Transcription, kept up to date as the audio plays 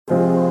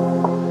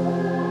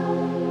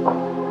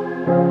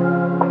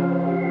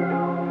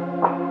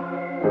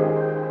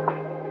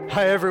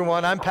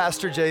I'm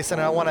Pastor Jason,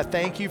 and I want to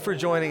thank you for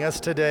joining us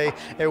today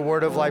at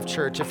Word of Life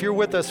Church. If you're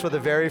with us for the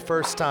very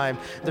first time,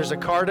 there's a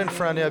card in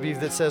front of you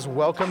that says,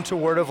 Welcome to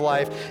Word of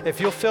Life. If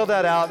you'll fill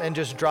that out and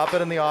just drop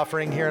it in the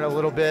offering here in a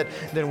little bit,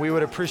 then we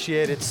would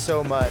appreciate it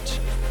so much.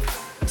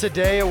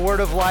 Today at Word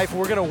of Life,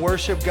 we're going to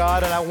worship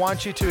God, and I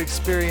want you to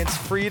experience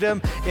freedom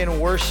in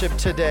worship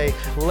today.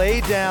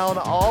 Lay down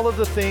all of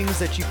the things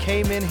that you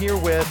came in here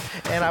with,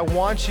 and I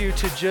want you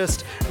to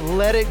just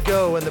let it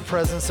go in the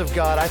presence of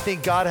God. I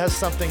think God has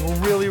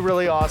something really,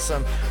 really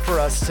awesome for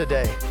us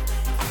today.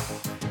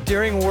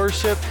 During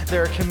worship,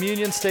 there are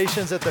communion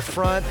stations at the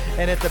front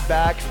and at the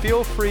back.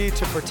 Feel free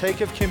to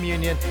partake of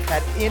communion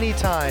at any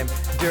time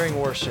during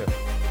worship.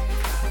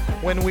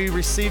 When we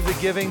receive the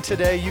giving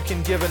today, you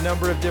can give a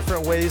number of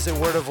different ways at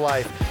Word of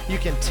Life. You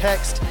can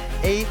text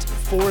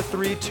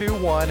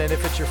 84321, and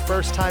if it's your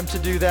first time to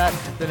do that,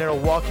 then it'll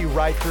walk you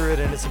right through it,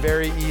 and it's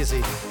very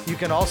easy. You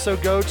can also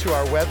go to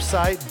our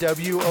website,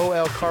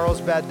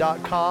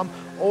 wolcarlsbad.com,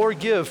 or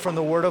give from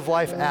the Word of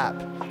Life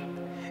app.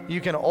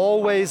 You can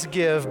always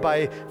give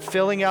by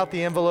filling out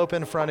the envelope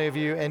in front of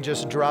you and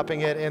just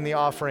dropping it in the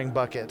offering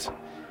bucket.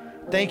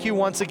 Thank you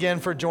once again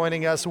for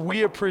joining us.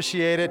 We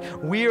appreciate it.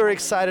 We are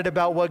excited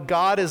about what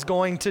God is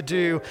going to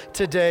do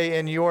today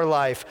in your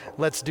life.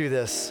 Let's do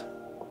this.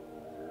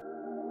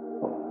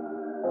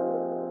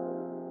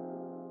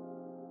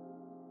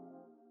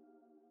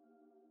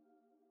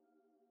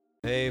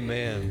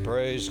 Amen.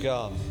 Praise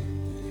God.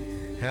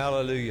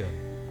 Hallelujah.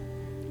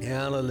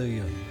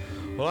 Hallelujah.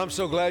 Well, I'm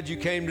so glad you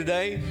came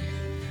today.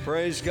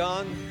 Praise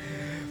God.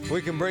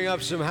 We can bring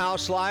up some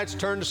house lights.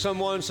 Turn to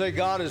someone and say,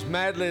 God is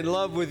madly in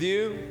love with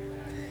you.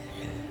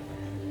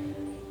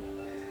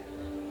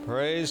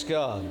 Praise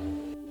God.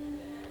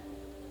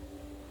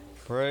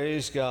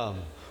 Praise God.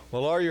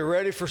 Well, are you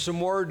ready for some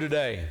word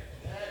today?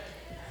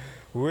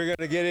 We're going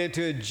to get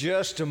into it in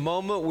just a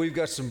moment. We've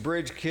got some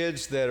bridge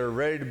kids that are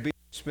ready to be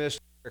dismissed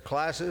from their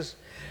classes.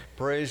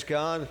 Praise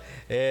God.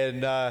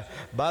 And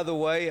by the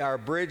way, our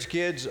bridge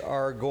kids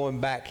are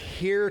going back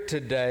here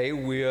today.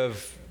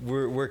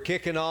 We're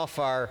kicking off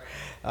our,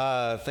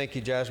 thank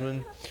you,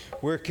 Jasmine.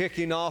 We're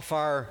kicking off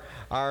our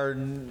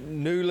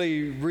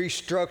newly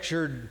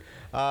restructured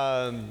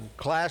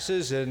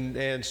classes,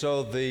 and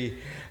so the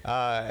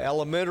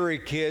elementary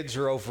kids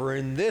are over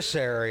in this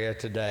area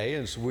today,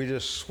 and so we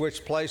just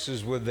switched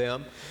places with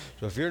them.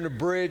 So if you're in the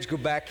bridge, go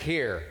back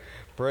here.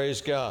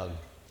 Praise God.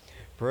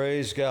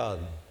 Praise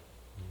God.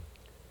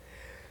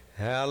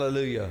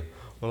 Hallelujah.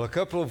 Well, a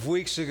couple of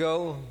weeks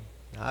ago,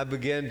 I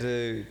began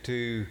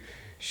to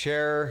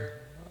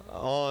share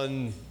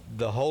on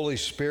the Holy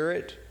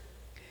Spirit,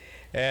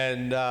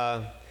 and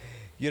I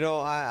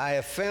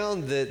have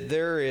found that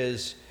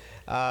there's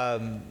a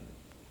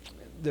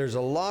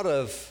lot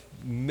of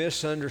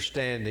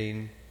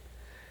misunderstanding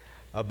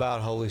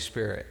about Holy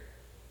Spirit.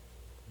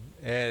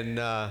 And,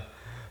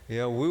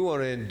 we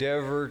want to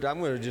endeavor, I'm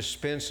going to just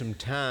spend some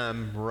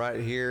time right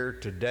here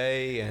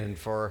today and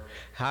for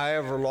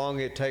however long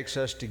it takes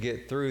us to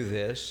get through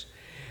this.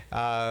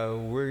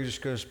 We're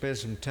just going to spend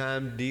some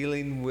time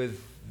dealing with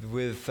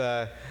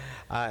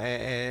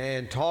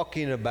and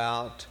talking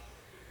about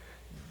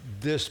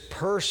this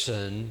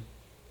person,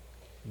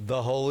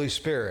 the Holy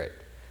Spirit.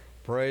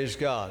 Praise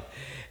God.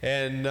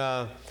 And,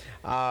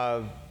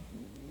 I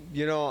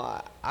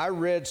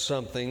read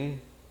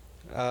something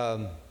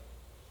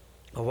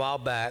a while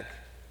back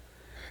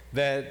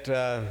that,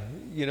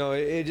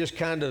 it just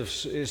kind of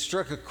it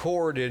struck a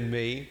chord in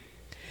me.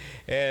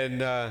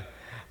 And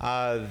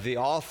the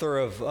author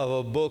of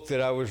a book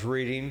that I was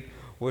reading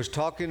was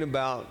talking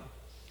about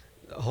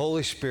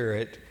Holy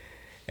Spirit,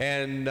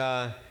 and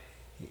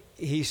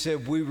he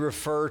said we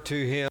refer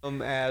to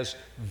him as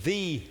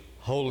the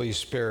Holy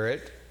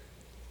Spirit,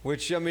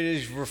 which,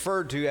 is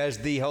referred to as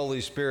the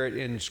Holy Spirit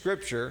in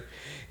Scripture.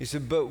 He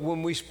said, but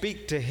when we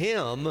speak to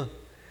him,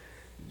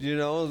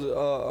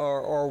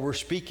 or we're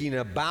speaking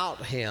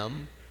about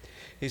him,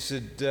 he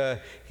said, I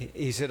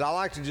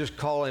like to just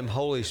call him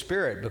Holy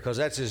Spirit because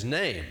that's his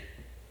name.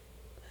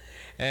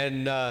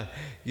 And,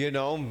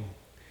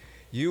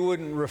 you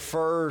wouldn't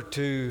refer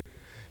to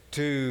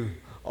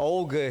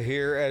Olga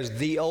here as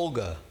the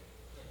Olga.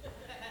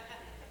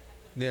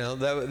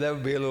 That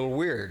would be a little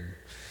weird.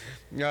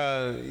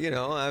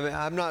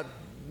 I'm not,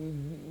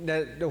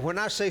 when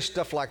I say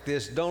stuff like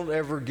this, don't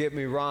ever get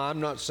me wrong.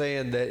 I'm not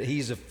saying that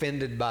he's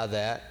offended by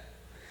that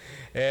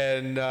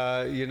and,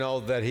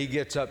 that he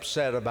gets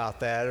upset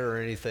about that or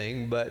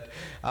anything. But,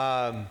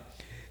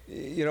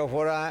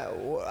 what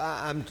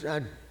I'm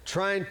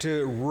trying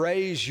to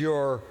raise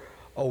your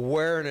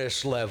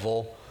awareness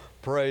level,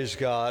 praise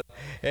God,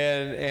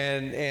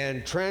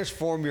 and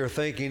transform your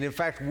thinking. In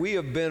fact, we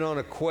have been on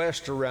a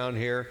quest around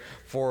here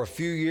for a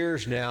few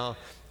years now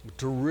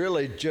to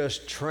really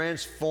just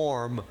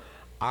transform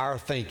our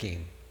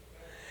thinking.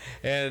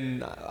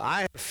 And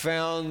I have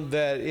found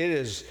that it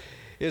is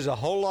a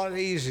whole lot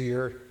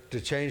easier to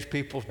change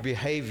people's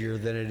behavior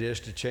than it is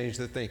to change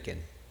the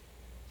thinking.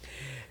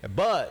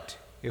 But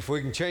if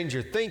we can change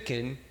your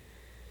thinking,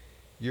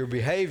 your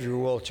behavior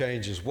will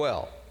change as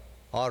well,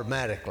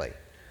 automatically.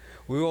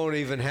 we won't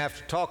even have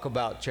to talk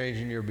about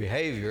changing your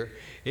behavior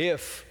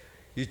if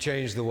you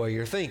change the way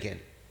you're thinking.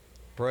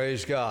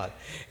 Praise God.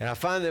 And I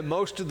find that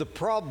most of the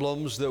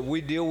problems that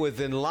we deal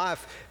with in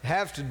life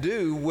have to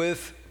do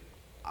with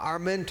our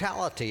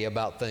mentality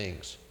about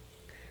things,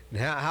 and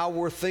how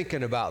we're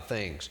thinking about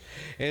things.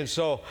 And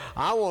so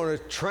I want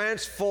to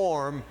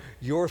transform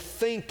your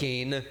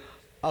thinking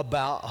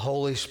about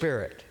Holy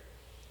Spirit.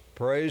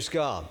 Praise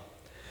God.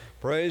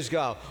 Praise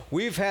God.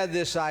 We've had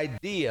this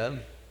idea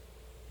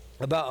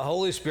about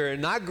Holy Spirit,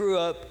 and I grew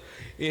up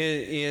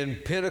in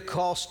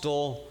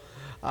Pentecostal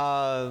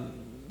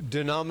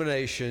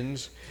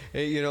denominations,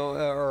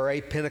 or a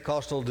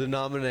Pentecostal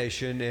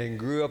denomination, and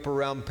grew up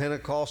around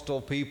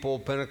Pentecostal people,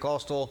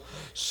 Pentecostal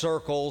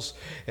circles,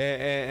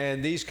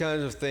 and these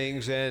kinds of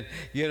things, and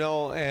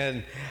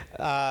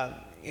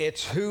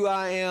it's who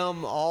I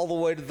am all the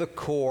way to the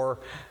core.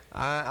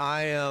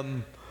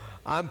 I'm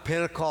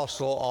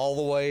Pentecostal all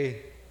the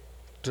way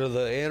to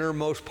the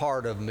innermost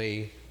part of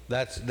me.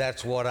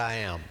 That's what I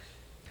am.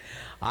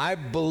 I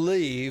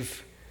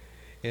believe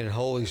in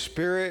Holy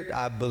Spirit.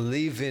 I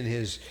believe in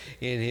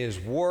His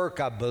work.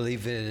 I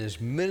believe in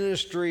His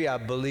ministry. I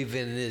believe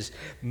in His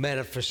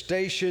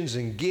manifestations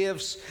and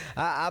gifts.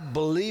 I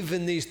believe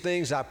in these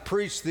things. I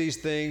preach these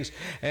things,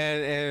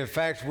 and in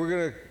fact,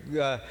 we're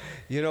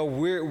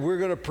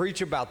gonna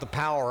preach about the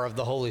power of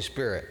the Holy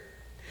Spirit.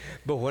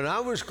 But when I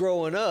was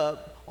growing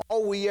up,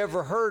 all we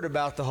ever heard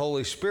about the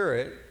Holy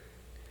Spirit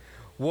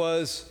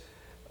was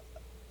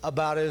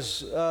about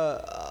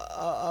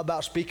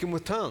speaking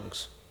with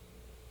tongues.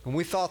 And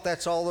we thought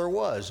that's all there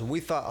was. And we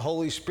thought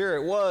Holy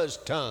Spirit was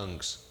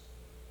tongues.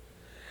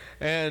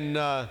 And,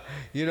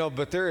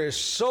 but there is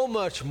so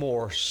much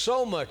more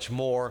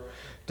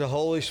to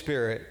Holy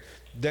Spirit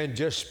than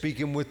just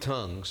speaking with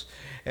tongues.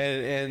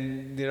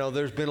 And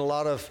there's been a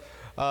lot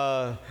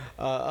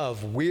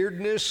of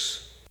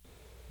weirdness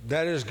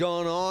that has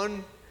gone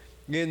on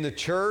in the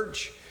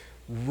church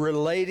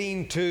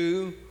relating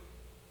to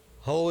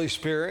Holy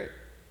Spirit.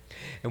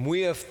 And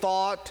we have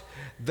thought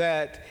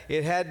that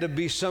it had to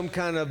be some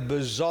kind of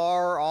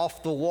bizarre,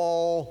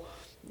 off-the-wall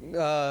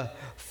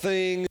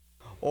thing,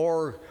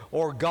 or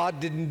God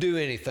didn't do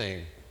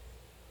anything,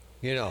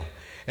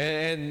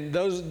 And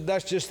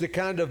that's just the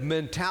kind of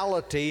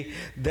mentality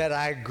that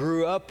I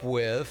grew up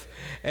with.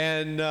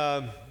 And,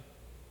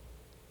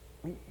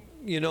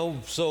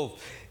 so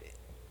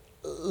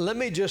let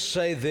me just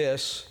say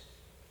this,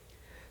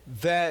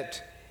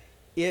 that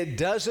it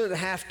doesn't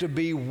have to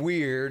be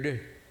weird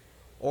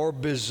or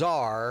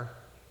bizarre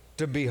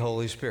to be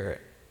Holy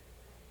Spirit.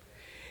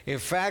 In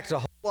fact, a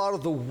whole lot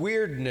of the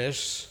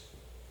weirdness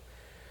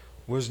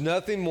was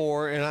nothing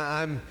more, and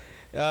I'm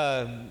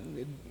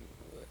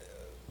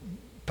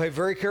pay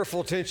very careful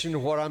attention to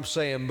what I'm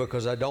saying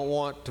because I don't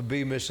want to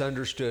be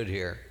misunderstood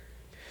here.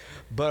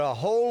 But a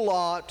whole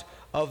lot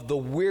of the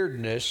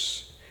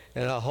weirdness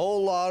and a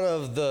whole lot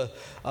of the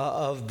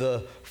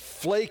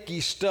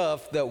flaky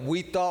stuff that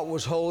we thought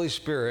was Holy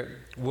Spirit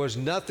was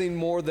nothing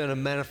more than a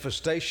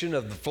manifestation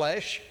of the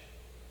flesh.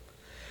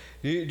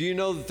 Do you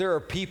know that there are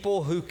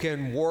people who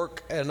can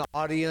work an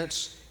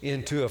audience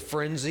into a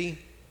frenzy?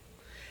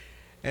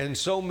 And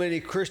so many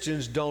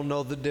Christians don't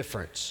know the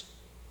difference.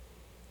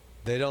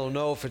 They don't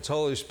know if it's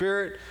Holy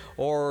Spirit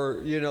or,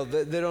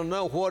 they don't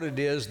know what it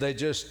is. They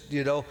just,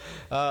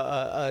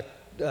 a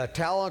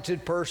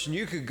talented person.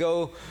 You could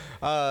go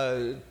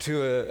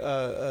to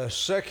a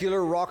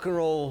secular rock and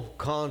roll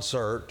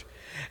concert,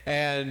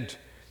 and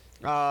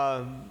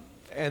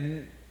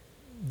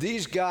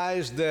these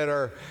guys that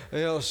are,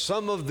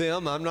 some of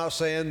them, I'm not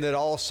saying that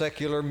all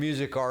secular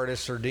music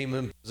artists are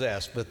demon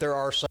possessed, but there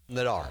are some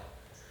that are.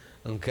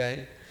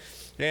 Okay?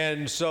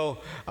 And so,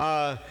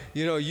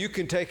 you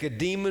can take a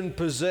demon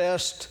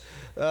possessed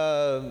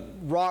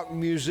rock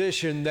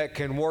musician that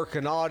can work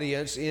an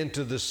audience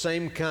into the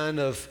same kind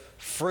of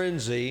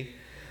frenzy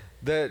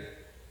that,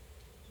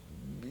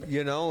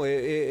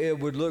 it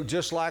would look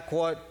just like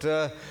what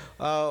a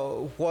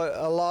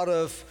lot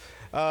of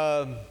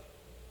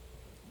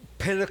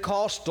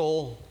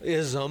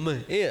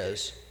Pentecostalism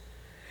is.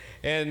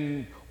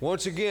 And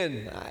once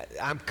again,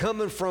 I'm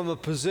coming from a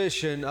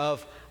position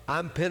of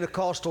I'm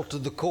Pentecostal to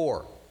the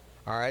core.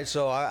 All right,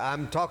 so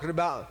I'm talking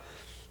about,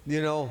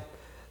 I'm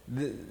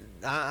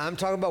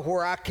talking about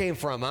where I came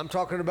from. I'm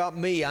talking about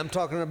me. I'm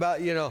talking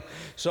about, anyway,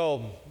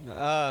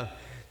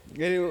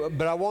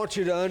 but I want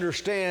you to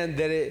understand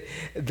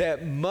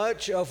that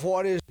much of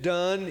what is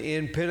done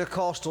in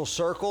Pentecostal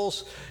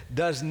circles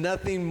does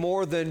nothing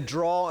more than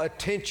draw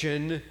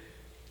attention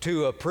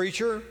to a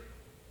preacher,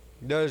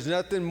 does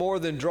nothing more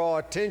than draw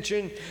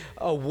attention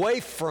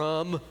away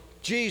from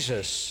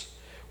Jesus.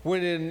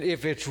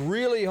 If it's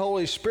really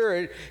Holy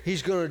Spirit,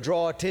 He's going to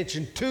draw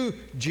attention to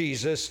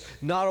Jesus,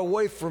 not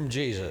away from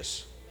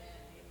Jesus.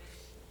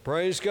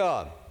 Praise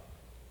God.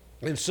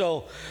 And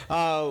so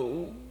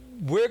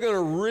we're going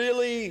to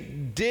really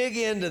dig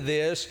into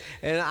this,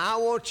 and I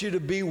want you to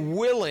be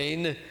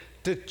willing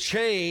to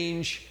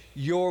change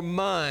your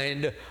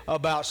mind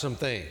about some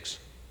things.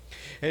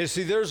 And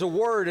see, there's a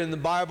word in the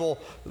Bible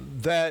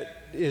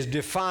that is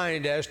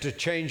defined as to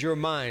change your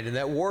mind, and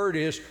that word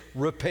is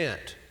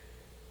repent.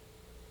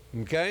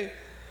 Okay?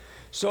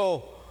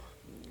 So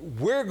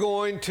we're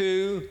going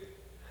to,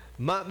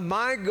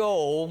 my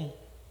goal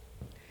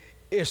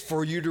is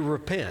for you to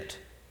repent.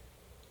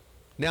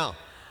 Now,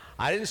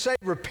 I didn't say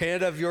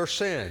repent of your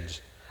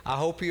sins. I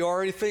hope you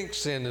already think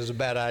sin is a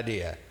bad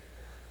idea.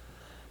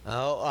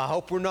 I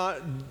hope we're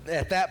not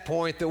at that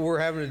point that we're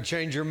having to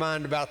change your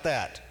mind about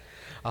that.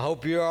 I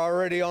hope you're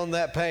already on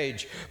that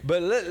page.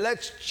 But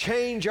let's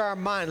change our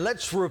mind.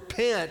 Let's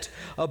repent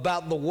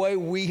about the way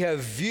we have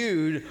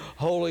viewed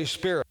Holy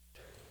Spirit.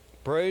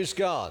 Praise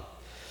God.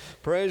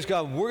 Praise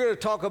God. We're going to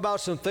talk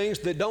about some things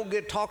that don't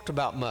get talked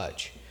about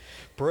much.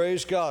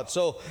 Praise God.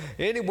 So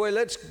anyway,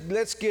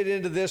 let's get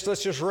into this.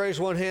 Let's just raise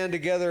one hand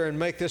together and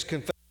make this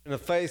confession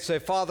of faith. Say,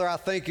 Father, I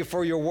thank you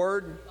for your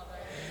word.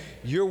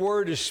 Your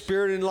word is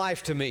spirit and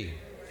life to me.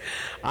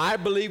 I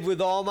believe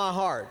with all my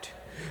heart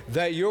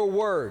that your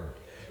word,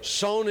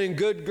 sown in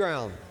good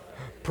ground,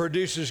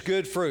 produces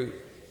good fruit.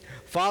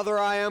 Father,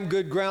 I am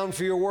good ground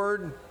for your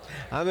word.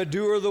 I'm a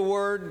doer of the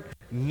word,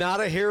 not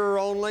a hearer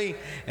only,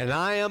 and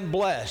I am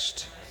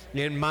blessed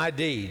in my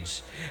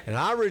deeds. And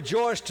I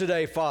rejoice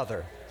today,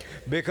 Father,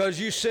 because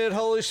you sent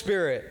Holy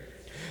Spirit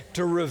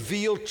to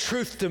reveal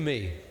truth to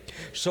me.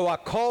 So I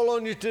call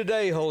on you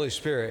today, Holy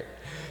Spirit,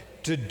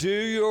 to do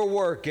your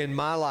work in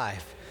my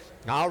life.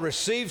 I'll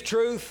receive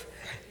truth,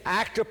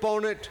 act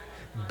upon it,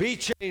 be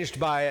changed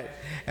by it,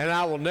 and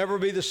I will never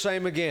be the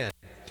same again.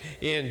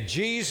 In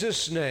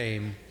Jesus'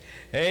 name,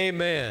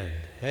 amen.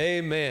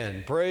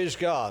 Amen. Praise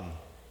God.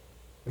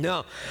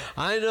 Now,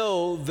 I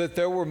know that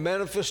there were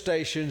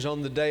manifestations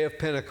on the day of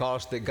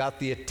Pentecost that got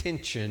the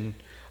attention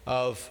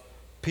of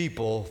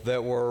people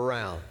that were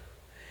around.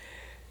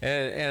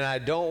 And I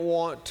don't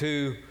want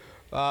to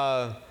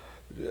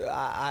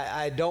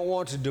I don't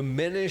want to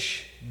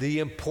diminish the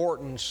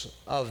importance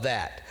of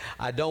that.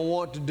 I don't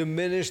want to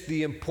diminish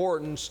the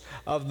importance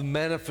of the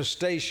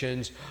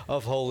manifestations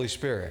of Holy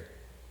Spirit.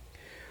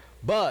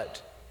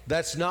 But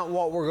that's not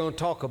what we're going to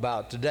talk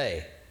about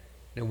today.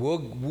 And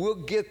we'll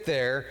get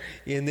there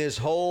in this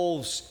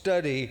whole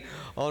study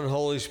on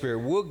Holy Spirit.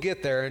 We'll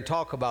get there and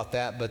talk about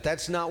that, but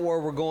that's not where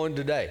we're going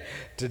today.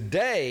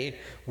 Today,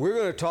 we're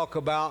going to talk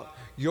about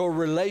your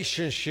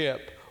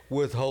relationship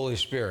with Holy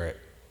Spirit.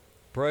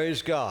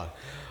 Praise God.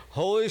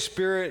 Holy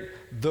Spirit,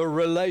 the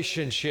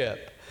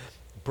relationship.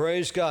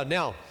 Praise God.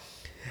 Now,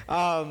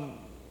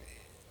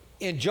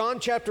 in John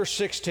chapter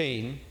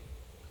 16,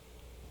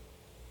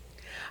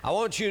 I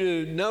want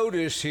you to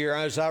notice here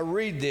as I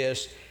read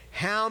this,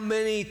 how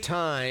many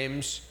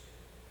times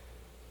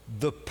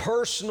the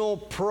personal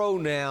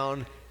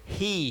pronoun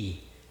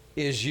he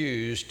is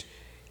used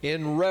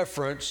in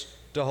reference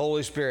to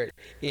Holy Spirit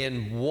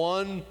in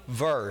one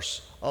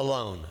verse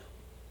alone.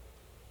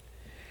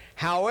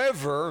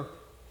 However,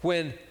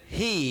 when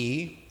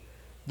he,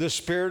 the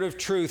Spirit of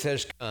truth,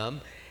 has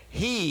come,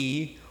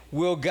 he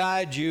will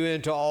guide you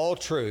into all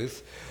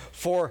truth,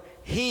 for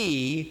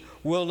he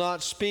will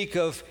not speak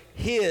of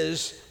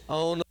his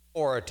own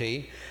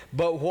authority,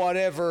 but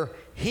whatever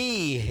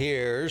he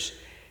hears,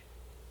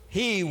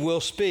 he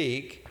will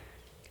speak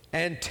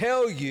and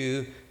tell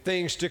you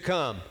things to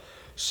come.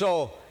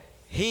 So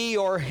he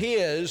or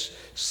his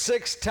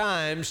 6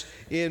 times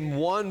in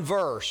one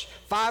verse.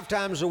 5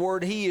 times the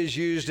word he is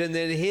used, and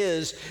then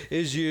his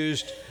is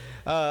used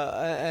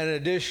an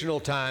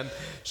additional time.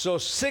 So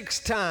 6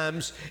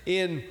 times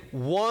in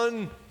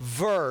one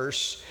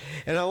verse.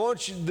 And I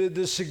want you,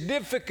 the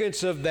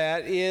significance of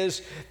that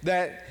is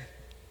that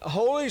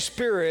Holy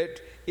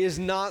Spirit is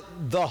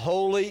not the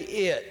Holy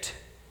It.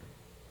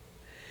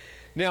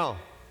 Now,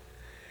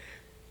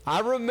 I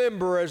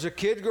remember as a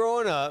kid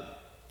growing up,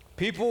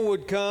 people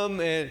would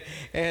come and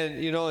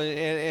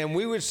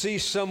we would see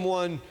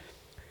someone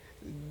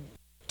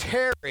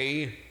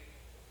tarry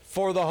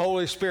for the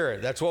Holy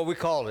Spirit. That's what we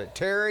called it,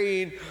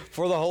 tarrying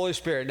for the Holy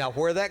Spirit. Now,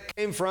 where that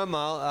came from,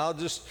 I'll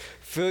just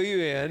fill you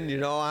in. You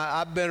know,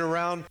 I've been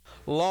around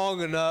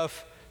long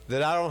enough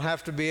that I don't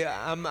have to be,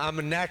 I'm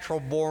a natural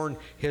born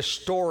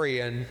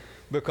historian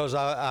because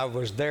I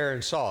was there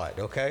and saw it,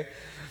 okay?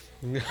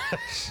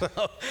 So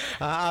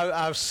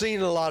I've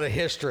seen a lot of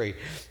history.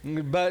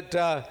 But,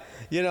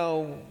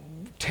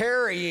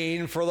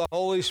 tarrying for the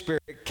Holy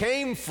Spirit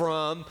came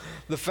from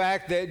the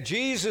fact that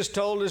Jesus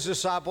told his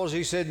disciples,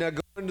 he said, now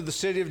go into the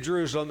city of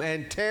Jerusalem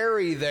and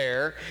tarry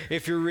there.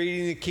 If you're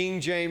reading the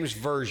King James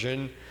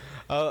Version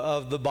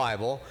of the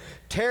Bible,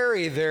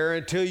 tarry there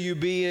until you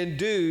be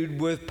endued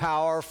with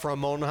power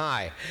from on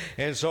high.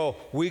 And so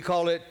we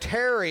call it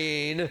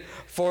tarrying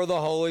for the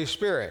Holy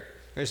Spirit.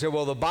 They said,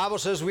 well, the Bible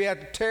says we have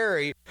to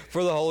tarry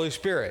for the Holy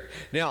Spirit.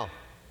 Now,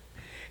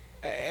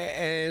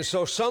 and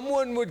so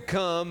someone would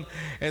come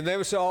and they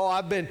would say, oh,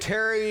 I've been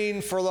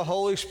tarrying for the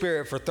Holy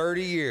Spirit for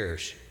 30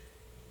 years.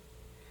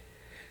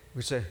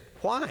 We say,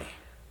 why?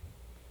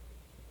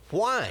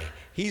 Why?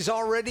 He's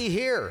already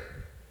here.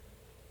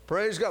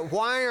 Praise God.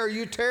 Why are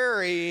you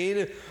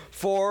tarrying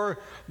for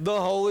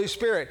the Holy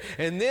Spirit?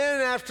 And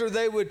then after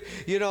they would,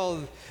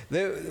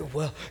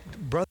 well,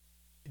 brother,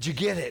 did you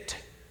get it?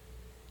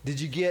 Did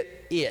you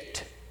get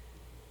it?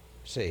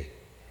 See.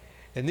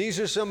 And these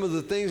are some of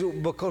the things,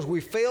 because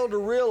we fail to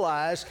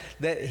realize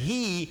that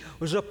He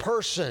was a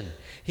person.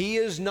 He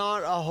is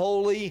not a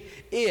holy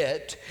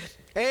it.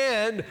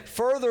 And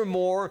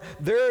furthermore,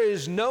 there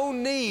is no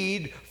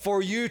need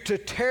for you to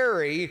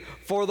tarry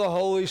for the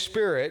Holy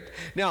Spirit.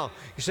 Now,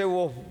 you say,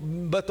 well,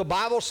 but the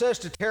Bible says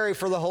to tarry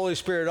for the Holy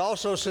Spirit. It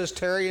also says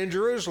tarry in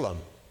Jerusalem.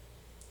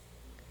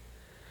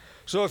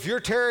 So if you're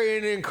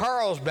tarrying in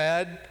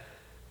Carlsbad,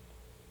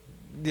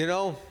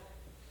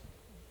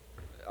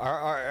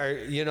 are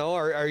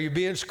you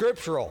being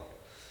scriptural?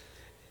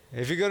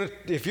 If you're going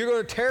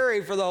to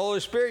tarry for the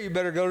Holy Spirit, you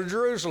better go to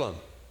Jerusalem.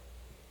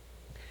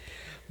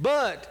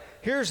 But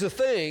here's the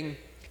thing,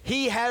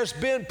 He has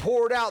been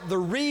poured out. The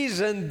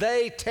reason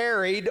they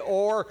tarried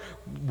or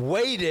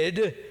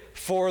waited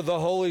for the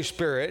Holy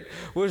Spirit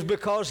was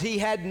because He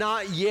had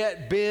not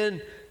yet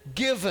been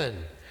given.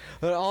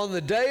 But on the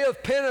day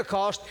of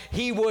Pentecost,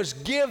 He was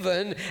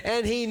given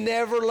and He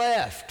never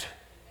left.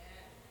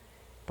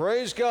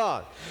 Praise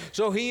God.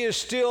 So He is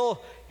still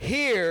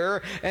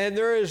here, and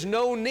there is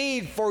no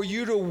need for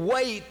you to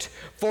wait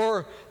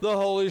for the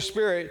Holy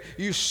Spirit.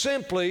 You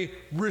simply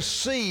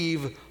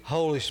receive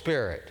Holy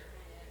Spirit.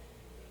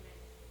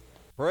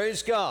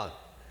 Praise God.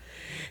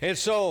 And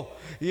so,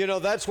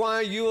 that's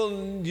why you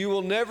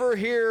will never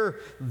hear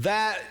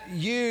that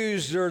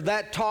used or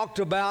that talked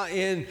about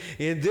in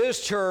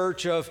this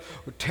church of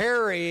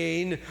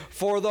tarrying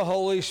for the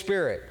Holy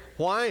Spirit.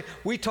 Why?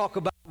 We talk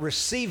about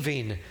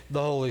receiving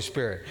the Holy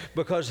Spirit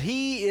because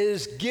He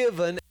is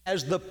given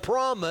as the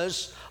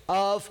promise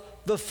of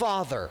the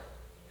Father.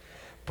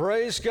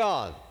 Praise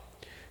God.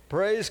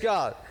 Praise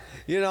God.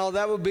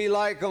 That would be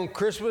like on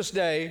Christmas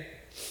Day.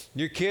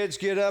 Your kids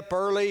get up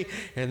early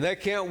and they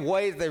can't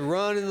wait. They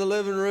run in the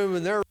living room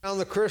and they're around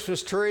the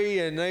Christmas tree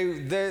and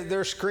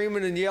they're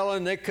screaming and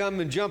yelling. They come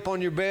and jump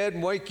on your bed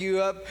and wake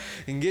you up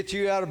and get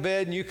you out of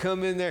bed, and you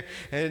come in there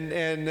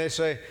and they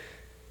say,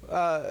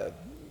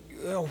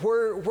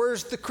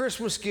 where's the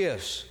Christmas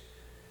gifts?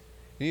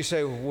 And you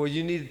say, well,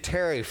 you need to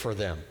tarry for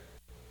them.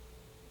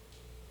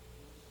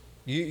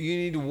 You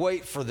need to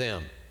wait for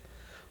them.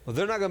 Well,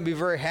 they're not going to be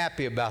very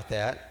happy about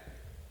that.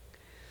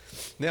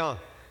 Now,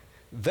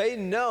 they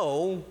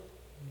know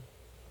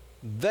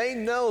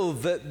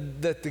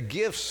that the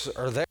gifts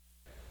are there.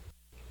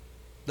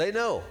 They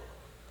know.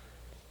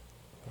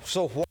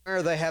 So why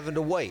are they having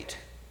to wait?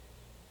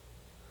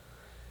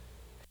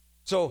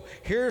 So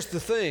here's the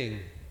thing.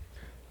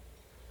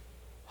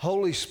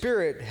 Holy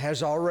Spirit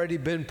has already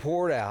been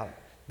poured out.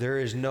 There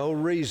is no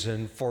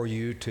reason for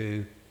you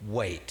to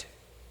wait.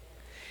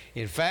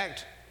 In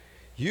fact,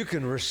 you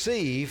can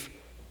receive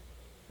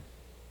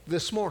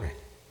this morning.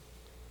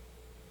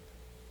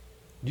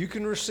 You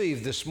can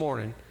receive this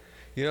morning.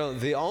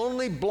 The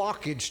only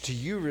blockage to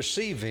you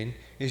receiving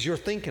is your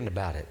thinking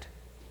about it.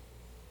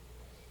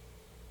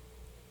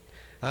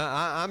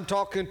 I'm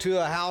talking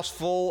to a house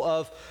full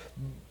of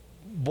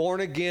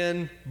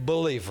born-again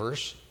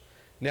believers.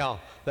 Now,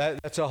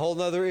 that's a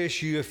whole other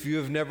issue if you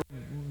have never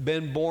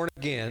been born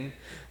again.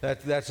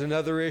 That's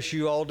another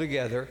issue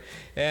altogether.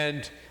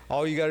 And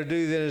all you got to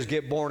do then is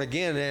get born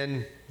again,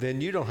 and then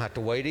you don't have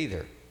to wait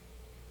either.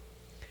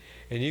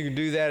 And you can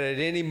do that at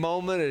any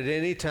moment, at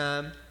any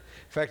time. In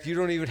fact, you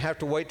don't even have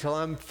to wait till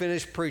I'm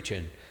finished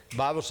preaching. The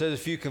Bible says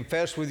if you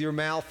confess with your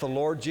mouth the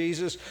Lord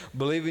Jesus,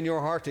 believe in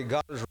your heart that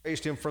God has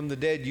raised Him from the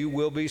dead, you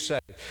will be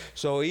saved.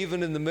 So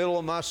even in the middle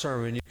of my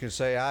sermon, you can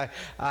say,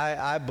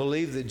 I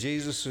believe that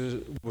Jesus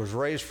was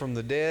raised from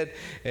the dead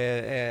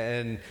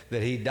and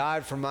that He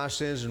died for my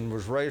sins and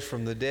was raised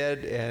from the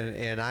dead,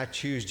 and I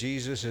choose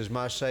Jesus as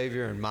my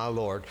Savior and my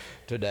Lord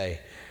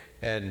today.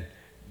 And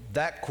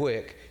that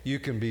quick, you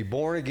can be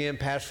born again,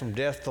 passed from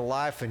death to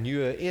life, and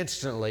you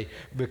instantly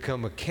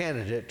become a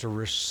candidate to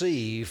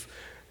receive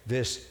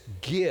this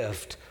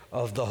gift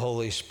of the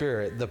Holy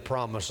Spirit, the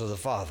promise of the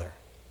Father.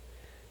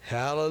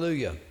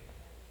 Hallelujah.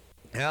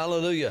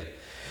 Hallelujah.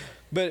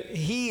 But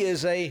He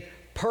is a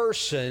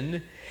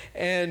person,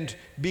 and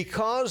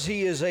because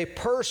He is a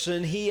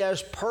person, He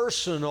has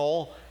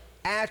personal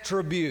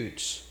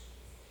attributes.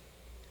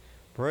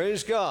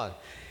 Praise God.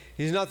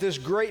 He's not this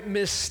great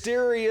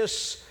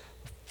mysterious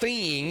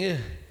thing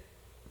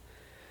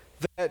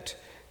that's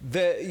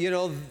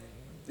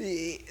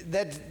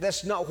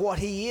not what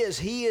He is.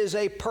 He is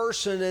a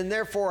person and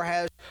therefore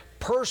has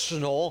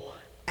personal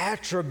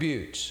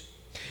attributes.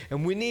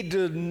 And we need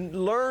to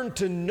learn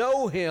to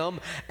know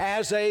Him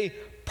as a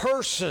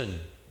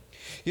person.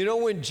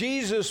 When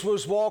Jesus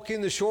was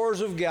walking the shores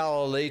of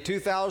Galilee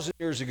 2,000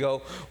 years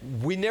ago,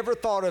 we never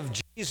thought of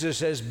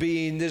Jesus as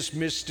being this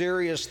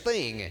mysterious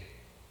thing.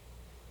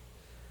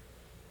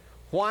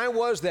 Why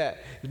was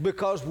that?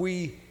 Because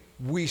we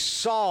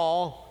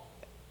saw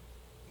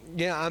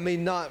Yeah, I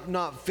mean,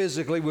 not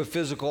physically with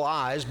physical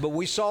eyes, but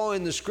we saw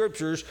in the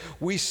scriptures,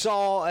 we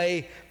saw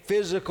a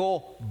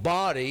physical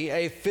body,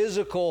 a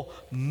physical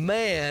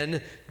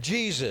man,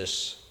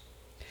 Jesus.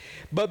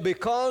 But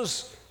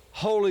because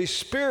Holy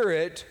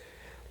Spirit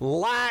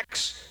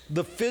lacks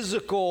the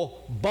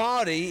physical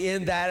body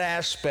in that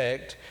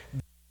aspect,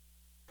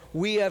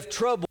 we have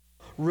trouble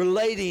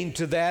relating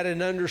to that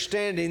and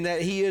understanding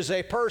that he is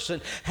a person.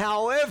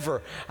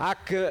 However,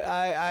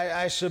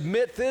 I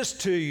submit this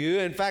to you.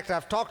 In fact,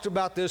 I've talked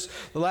about this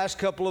the last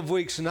couple of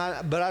weeks,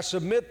 but I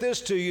submit this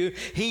to you.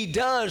 He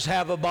does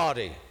have a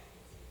body.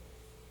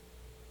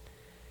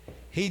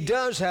 He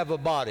does have a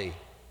body.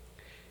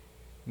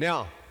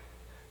 Now,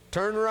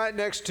 turn right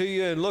next to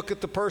you and look at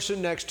the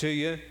person next to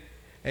you,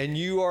 and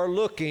you are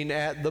looking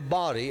at the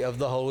body of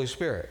the Holy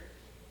Spirit.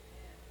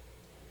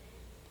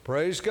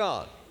 Praise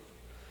God.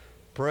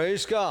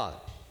 Praise God.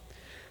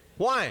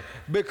 Why?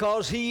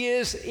 Because he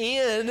is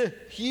in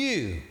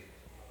you.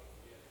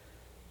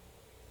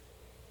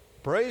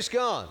 Praise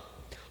God.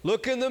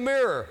 Look in the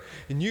mirror,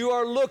 and you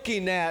are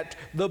looking at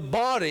the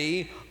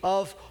body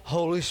of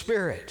Holy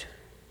Spirit.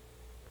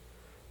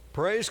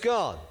 Praise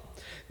God.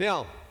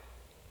 Now,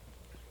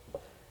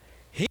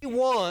 he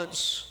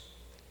wants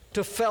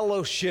to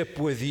fellowship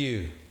with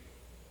you.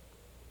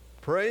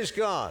 Praise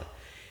God.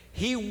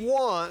 He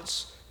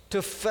wants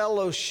to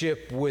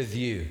fellowship with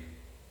you.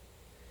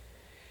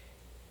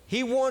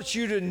 He wants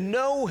you to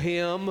know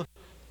him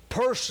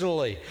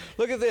personally.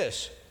 Look at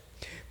this.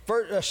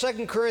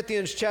 2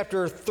 Corinthians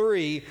chapter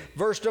 3,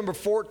 verse number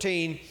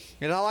 14,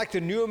 and I like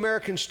the New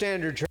American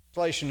Standard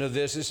translation of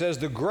this. It says,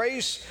 "The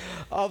grace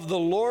of the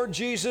Lord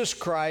Jesus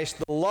Christ,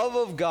 the love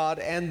of God,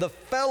 and the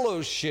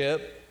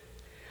fellowship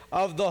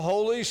of the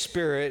Holy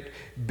Spirit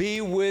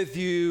be with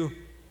you."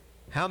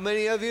 How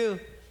many of you?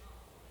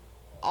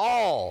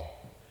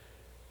 All.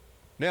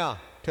 Now,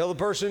 tell the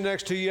person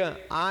next to you,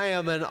 I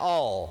am an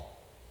all.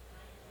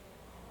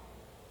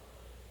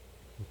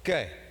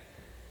 Okay.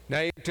 Now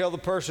you tell the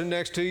person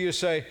next to you,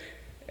 say,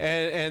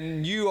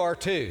 and you are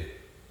too.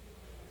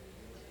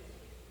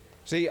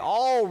 See,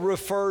 all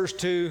refers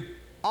to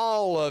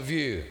all of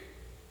you.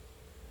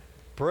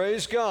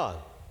 Praise God.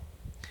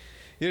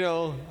 You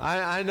know,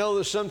 I know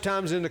that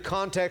sometimes in the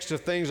context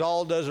of things,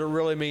 all doesn't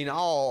really mean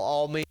all.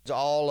 All means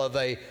all of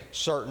a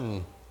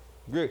certain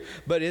group.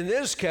 But in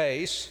this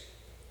case,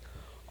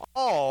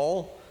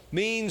 all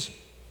means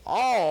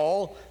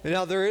all.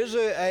 Now there is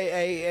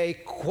a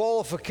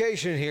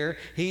qualification here.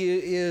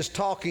 He is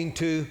talking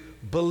to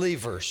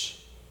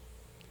believers.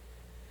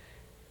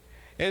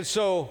 And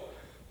so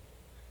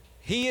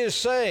he is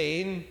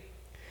saying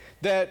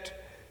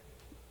that,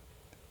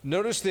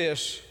 notice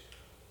this,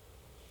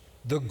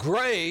 the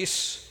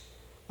grace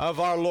of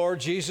our Lord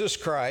Jesus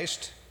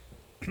Christ,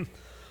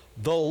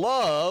 the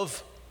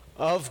love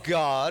of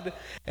God,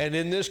 and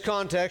in this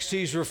context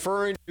he's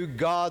referring to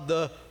God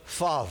the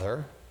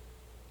Father,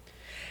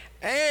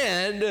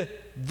 and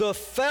the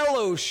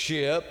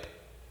fellowship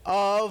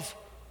of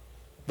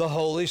the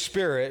Holy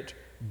Spirit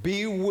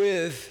be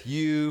with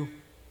you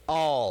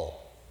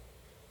all.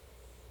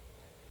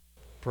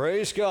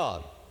 Praise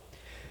God.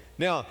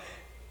 Now,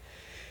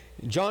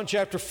 John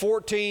chapter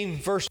 14,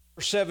 verse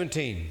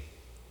 17.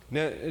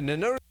 Now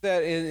notice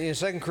that in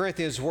 2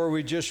 Corinthians, where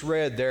we just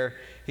read there,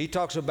 he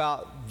talks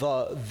about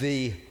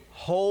the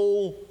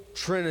whole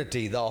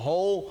Trinity, the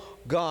whole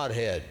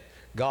Godhead.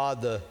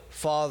 God the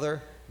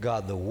Father,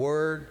 God the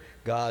Word,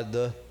 God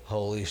the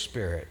Holy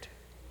Spirit.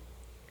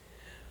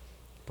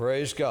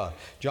 Praise God.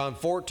 John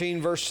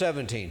 14, verse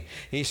 17.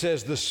 He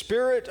says, "The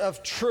Spirit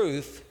of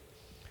truth,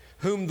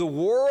 whom the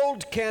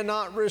world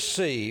cannot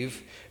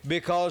receive,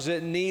 because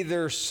it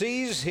neither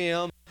sees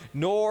him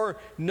nor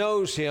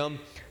knows him,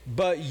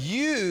 but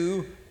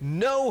you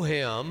know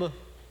him,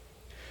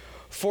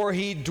 for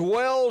he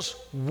dwells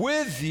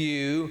with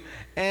you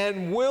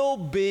and will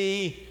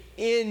be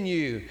in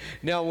you."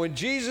 Now, when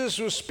Jesus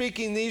was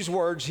speaking these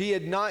words, he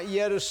had not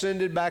yet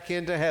ascended back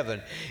into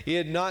heaven. He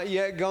had not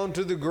yet gone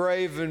to the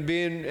grave and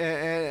been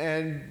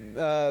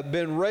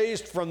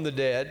raised from the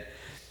dead.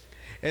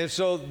 And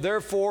so,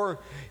 therefore,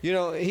 you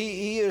know,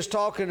 he is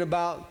talking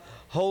about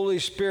Holy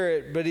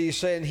Spirit, but he's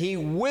saying he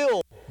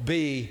will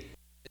be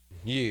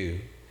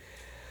you.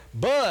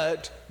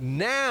 But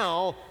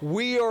now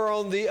we are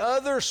on the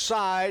other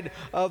side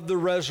of the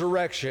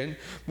resurrection.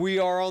 We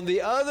are on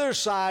the other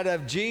side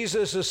of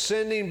Jesus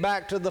ascending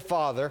back to the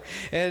Father.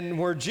 And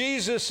where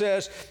Jesus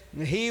says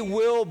he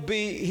will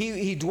be,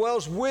 he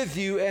dwells with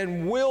you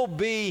and will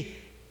be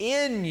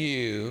in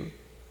you,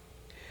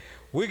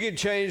 we could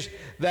change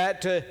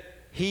that to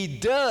he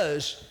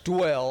does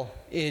dwell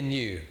in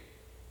you.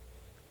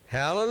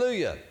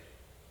 Hallelujah.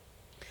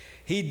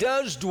 He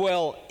does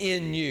dwell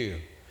in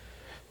you.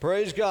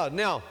 Praise God.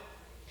 Now,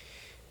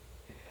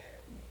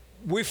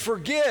 we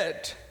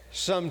forget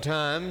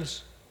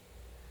sometimes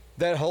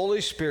that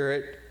Holy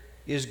Spirit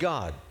is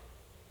God.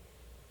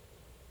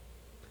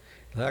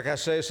 Like I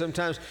say,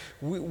 sometimes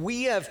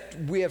we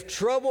have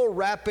trouble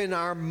wrapping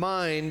our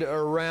mind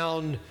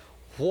around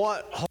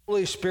what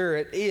Holy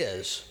Spirit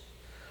is.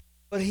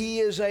 but He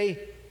is a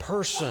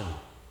person.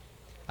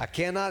 I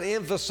cannot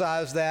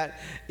emphasize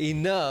that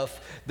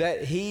enough,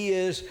 that He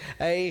is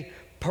a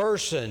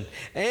person.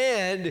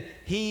 And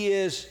He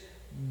is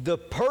the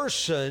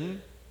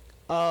person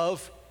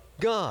of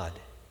God.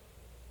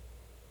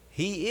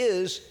 He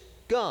is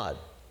God.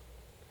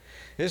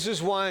 This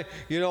is why,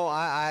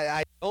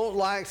 I don't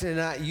like,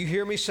 and you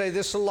hear me say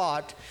this a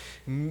lot,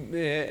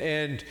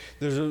 and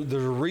there's a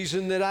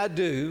reason that I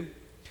do,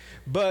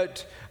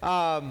 but,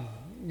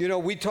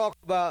 we talk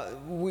about,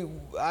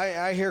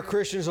 I hear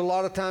Christians a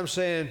lot of times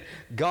saying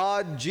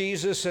God,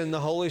 Jesus, and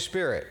the Holy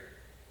Spirit.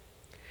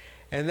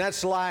 And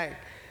that's like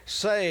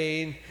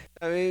saying,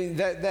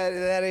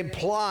 that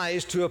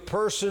implies to a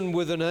person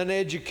with an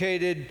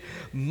uneducated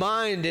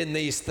mind in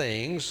these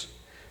things,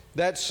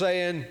 that's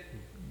saying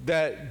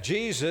that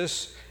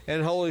Jesus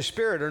and Holy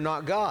Spirit are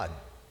not God.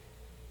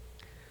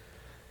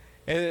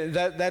 And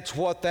that's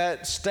what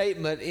that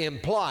statement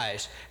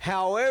implies.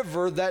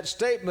 However, that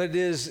statement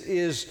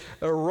is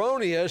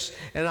erroneous,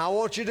 and I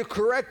want you to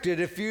correct it.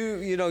 If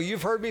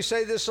you've heard me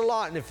say this a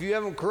lot, and if you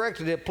haven't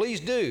corrected it, please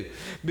do,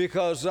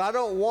 because I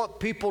don't want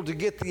people to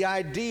get the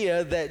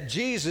idea that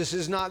Jesus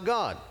is not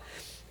God.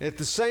 At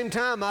the same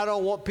time, I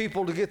don't want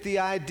people to get the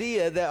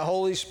idea that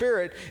Holy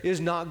Spirit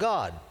is not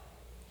God.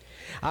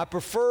 I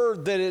prefer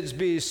that it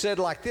be said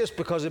like this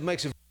because it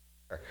makes it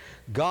clear.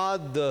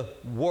 God the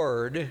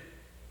Word,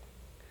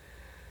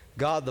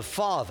 God the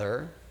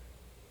Father,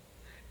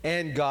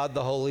 and God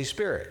the Holy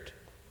Spirit.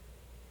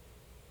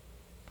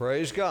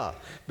 Praise God.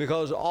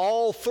 Because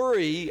all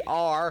three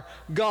are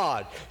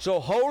God. So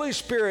Holy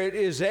Spirit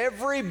is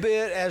every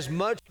bit as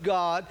much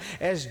God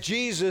as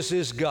Jesus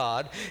is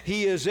God.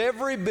 He is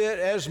every bit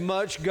as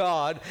much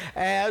God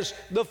as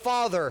the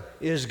Father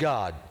is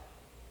God.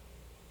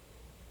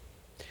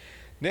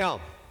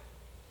 Now,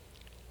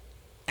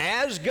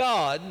 as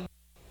God,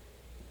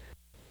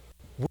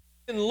 we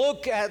can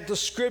look at the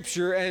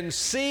Scripture and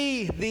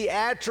see the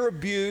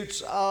attributes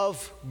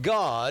of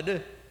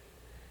God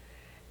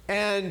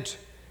and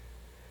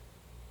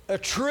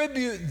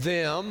attribute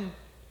them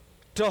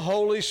to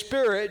Holy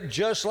Spirit,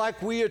 just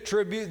like we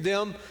attribute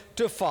them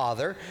to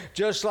Father,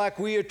 just like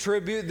we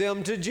attribute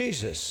them to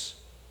Jesus.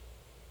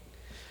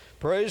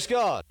 Praise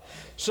God.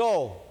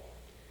 So,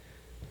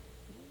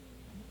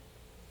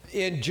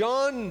 in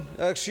 1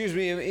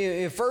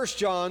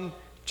 John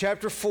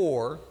chapter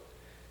 4,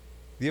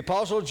 the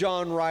Apostle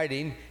John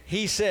writing,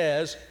 he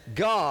says,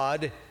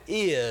 God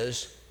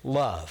is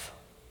love.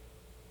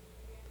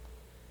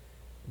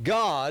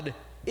 God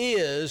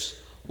is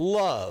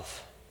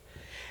love.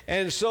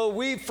 And so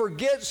we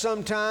forget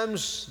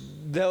sometimes,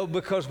 though,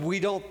 because we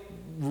don't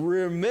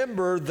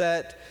remember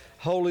that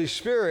Holy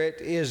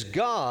Spirit is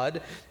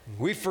God,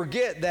 we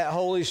forget that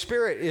Holy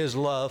Spirit is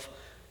love,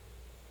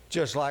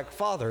 just like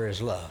Father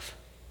is love.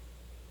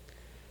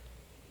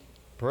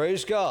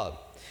 Praise God.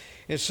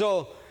 And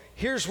so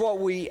here's what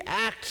we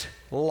act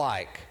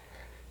like.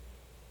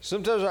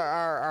 Sometimes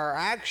our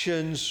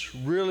actions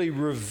really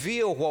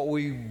reveal what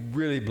we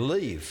really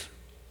believe.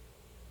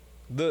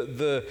 And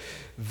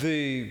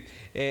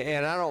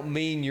I don't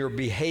mean your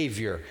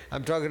behavior.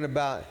 I'm talking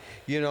about,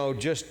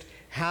 just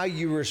how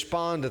you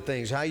respond to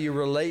things, how you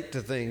relate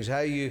to things,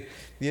 how you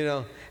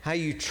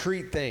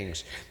treat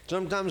things.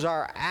 Sometimes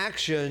our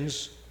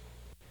actions,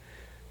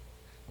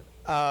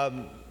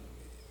 in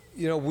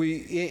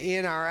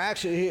our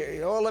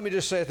action, let me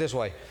just say it this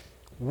way.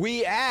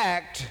 We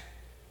act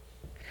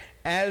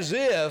as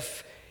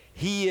if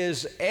He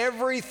is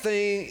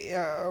everything,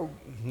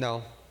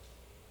 no.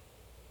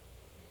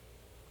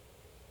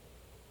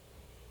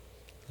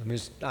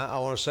 I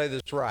want to say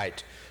this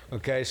right,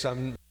 okay? So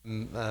I'm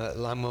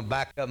going to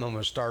back up and I'm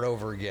going to start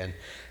over again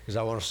because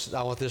I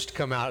want this to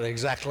come out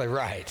exactly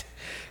right,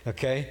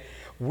 okay?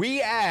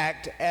 We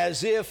act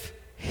as if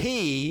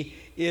He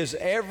is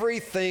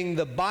everything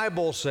the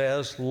Bible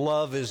says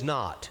love is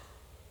not.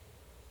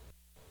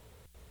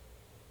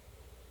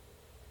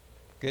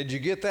 Okay, did you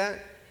get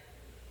that?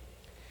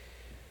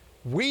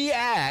 We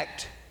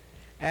act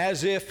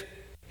as if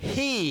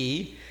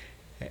He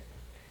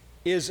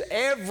is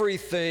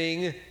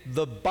everything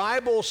the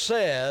Bible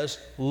says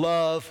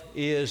love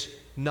is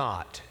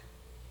not.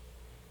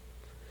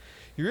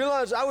 You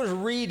realize I was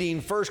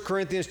reading 1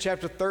 Corinthians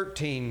chapter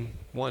 13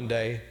 one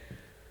day.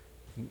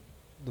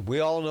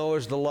 We all know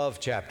as the love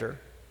chapter.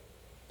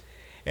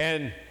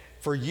 And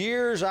for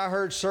years I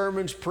heard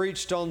sermons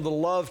preached on the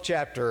love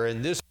chapter,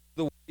 and this is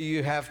the way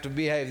you have to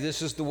behave,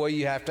 this is the way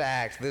you have to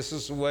act, this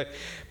is the way.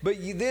 But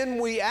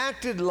then we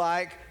acted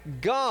like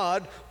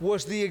God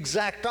was the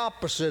exact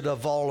opposite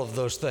of all of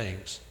those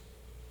things.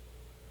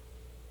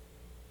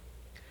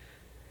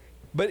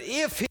 But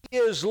if He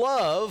is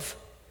love,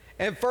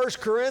 and 1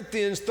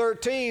 Corinthians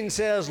 13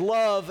 says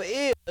love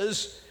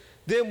is,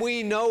 then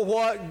we know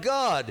what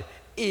God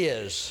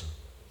is.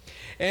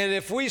 And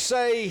if we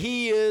say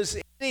He is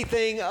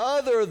anything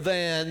other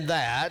than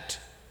that,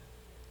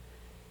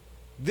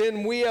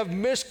 then we have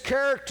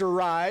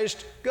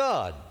mischaracterized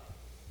God.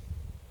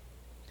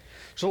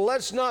 So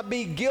let's not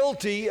be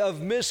guilty of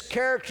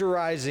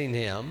mischaracterizing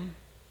Him.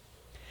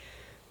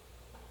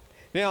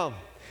 Now,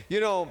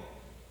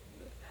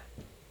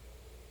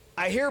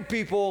 I hear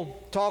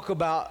people talk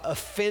about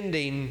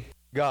offending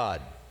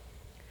God.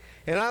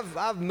 And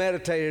I've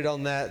meditated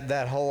on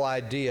that whole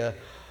idea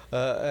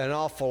an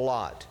awful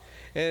lot.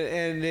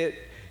 And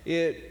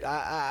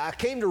I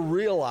came to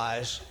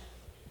realize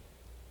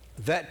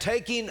that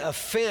taking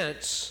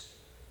offense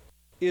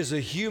is a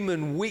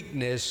human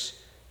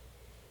weakness,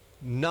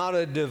 not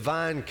a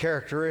divine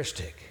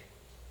characteristic.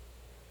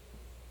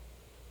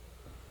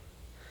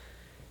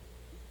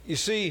 You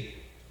see,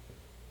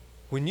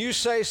 when you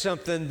say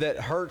something that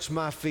hurts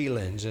my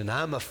feelings and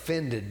I'm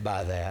offended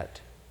by that,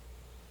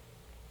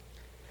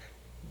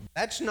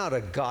 that's not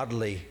a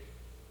godly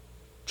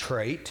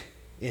trait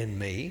in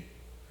me.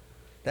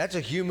 That's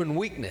a human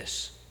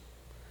weakness,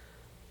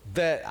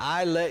 that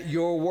I let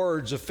your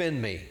words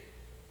offend me.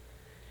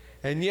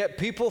 And yet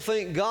people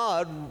think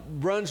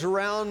God runs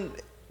around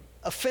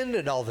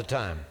offended all the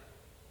time.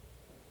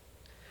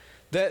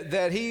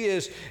 That he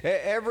is,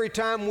 every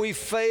time we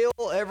fail,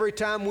 every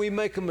time we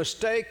make a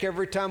mistake,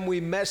 every time we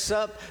mess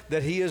up,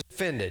 that he is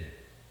offended.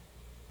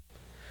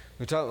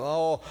 We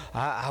talk,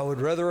 I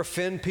would rather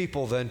offend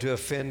people than to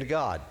offend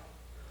God.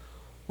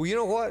 Well, you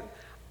know what?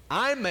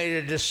 I made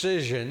a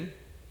decision,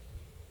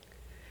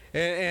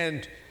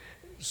 and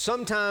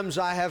sometimes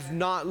I have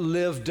not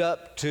lived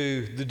up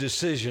to the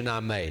decision I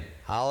made.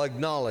 I'll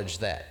acknowledge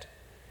that.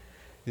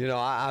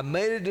 I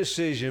made a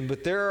decision,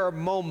 but there are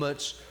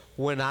moments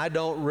when I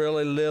don't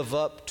really live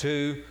up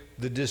to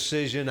the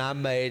decision I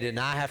made, and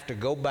I have to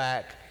go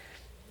back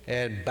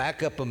and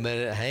back up a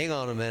minute, hang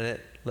on a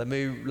minute, let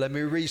me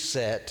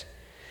reset.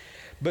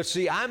 But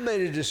see, I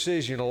made a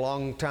decision a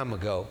long time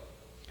ago.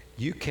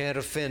 You can't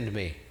offend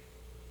me.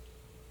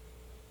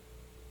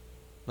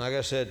 Like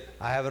I said,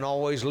 I haven't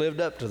always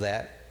lived up to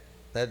that.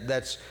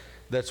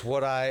 That's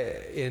what I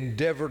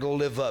endeavor to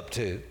live up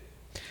to.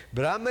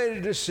 But I made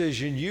a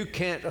decision, you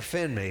can't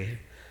offend me.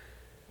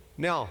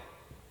 Now,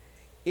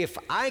 if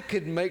I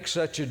could make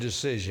such a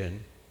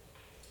decision,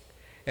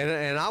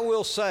 and I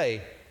will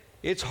say,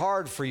 it's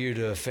hard for you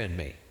to offend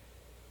me.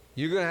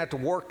 You're going to have to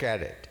work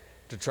at it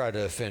to try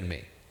to offend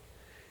me,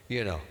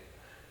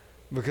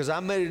 because I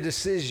made a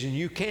decision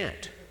you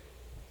can't.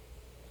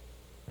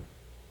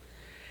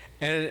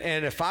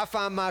 And if I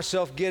find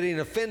myself getting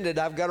offended,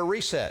 I've got to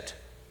reset.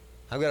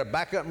 I've got to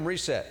back up and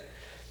reset.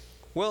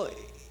 Well,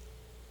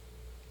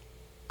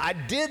 I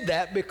did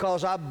that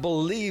because I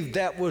believed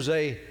that was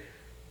a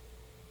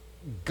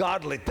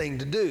godly thing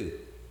to do.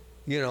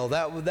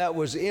 That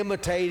was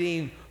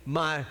imitating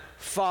my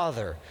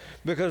father,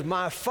 because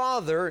my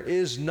father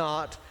is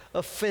not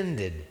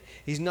offended.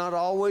 He's not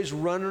always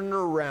running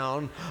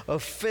around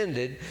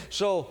offended.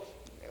 So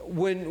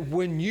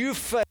when you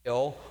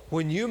fail,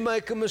 when you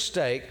make a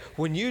mistake,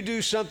 when you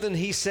do something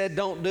he said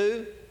don't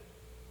do,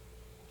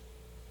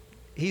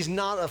 he's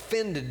not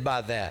offended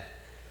by that,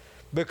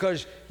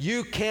 because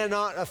you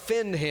cannot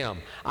offend him.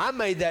 I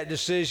made that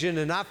decision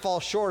and I fall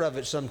short of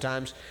it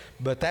sometimes,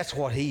 but that's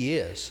what he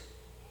is.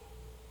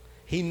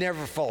 He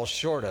never falls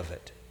short of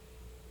it.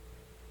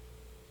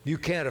 You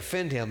can't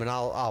offend him, and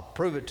I'll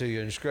prove it to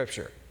you in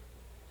Scripture.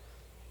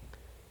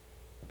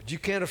 But you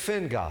can't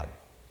offend God.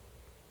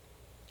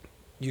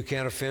 You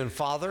can't offend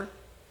Father.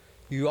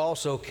 You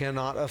also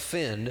cannot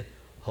offend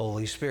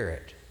Holy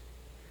Spirit.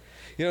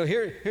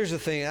 Here's the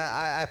thing.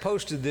 I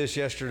posted this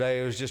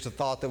yesterday. It was just a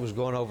thought that was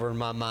going over in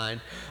my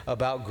mind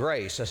about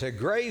grace. I said,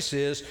 grace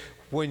is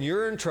when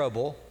you're in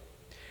trouble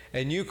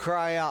and you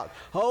cry out,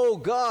 "Oh,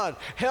 God,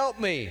 help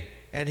me,"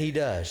 and he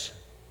does.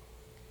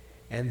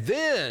 And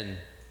then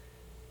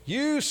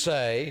you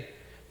say,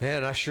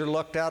 "Man, I sure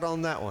lucked out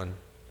on that one."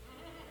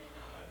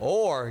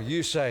 Or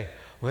you say,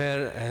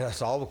 "Man,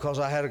 that's all because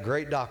I had a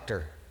great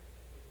doctor."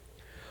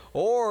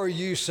 Or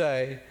you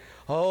say,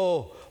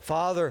 "Oh,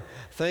 Father,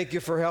 thank you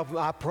for helping.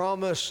 I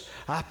promise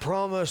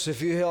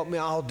if you help me,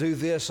 I'll do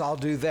this, I'll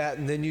do that."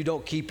 And then you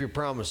don't keep your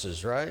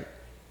promises, right?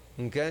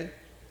 Okay?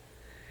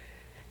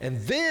 And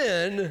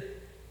then,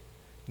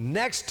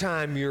 next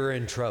time you're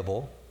in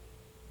trouble,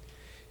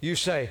 you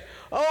say,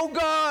 "Oh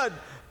God,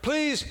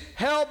 please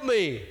help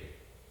me."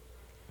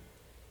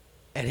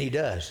 And he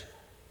does,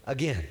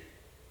 again.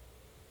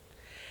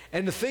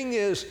 And the thing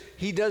is,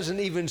 he doesn't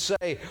even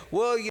say,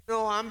 "Well,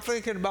 I'm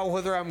thinking about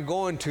whether I'm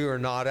going to or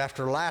not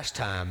after last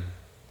time.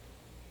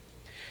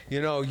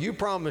 You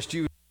promised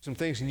you some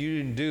things and you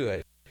didn't do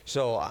it.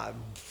 So I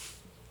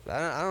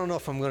don't know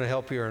if I'm going to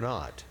help you or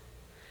not."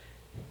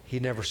 He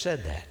never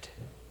said that.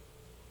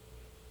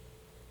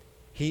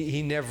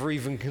 He never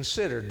even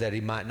considered that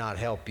he might not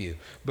help you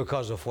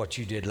because of what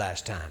you did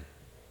last time.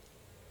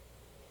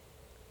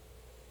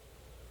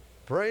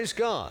 Praise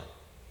God.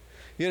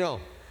 You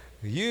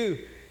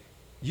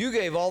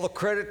gave all the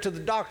credit to the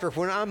doctor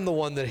when I'm the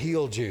one that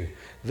healed you.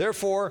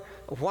 Therefore,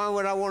 why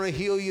would I want to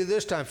heal you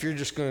this time if you're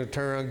just going to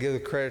turn around and give the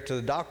credit to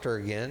the doctor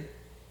again?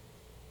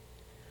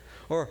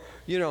 Or,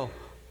 you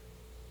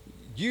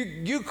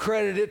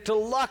credit it to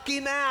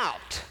lucking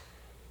out,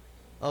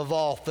 of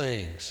all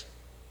things.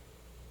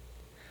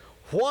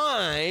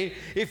 Why,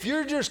 if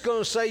you're just going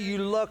to say you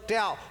lucked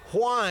out,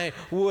 why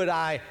would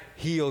I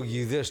heal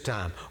you this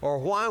time? Or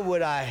why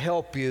would I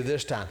help you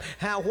this time?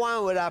 Why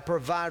would I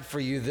provide for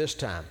you this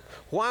time?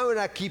 Why would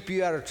I keep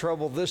you out of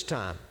trouble this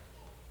time?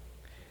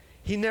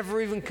 He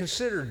never even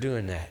considered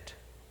doing that.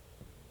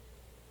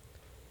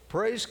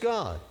 Praise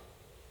God.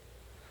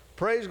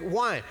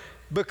 Why?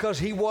 Because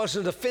he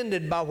wasn't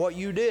offended by what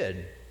you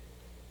did.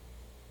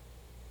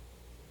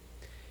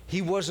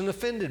 He wasn't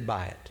offended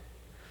by it.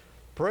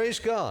 Praise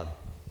God.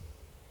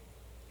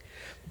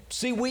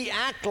 See, we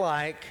act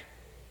like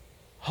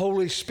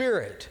Holy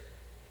Spirit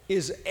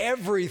is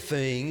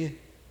everything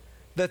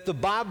that the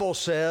Bible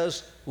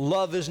says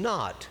love is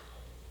not.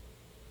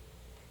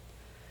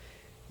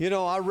 You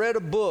know, I read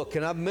a book,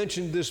 and I've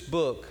mentioned this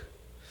book.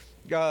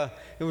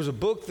 It was a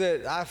book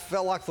that I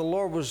felt like the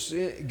Lord was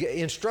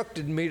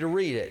instructed me to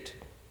read it.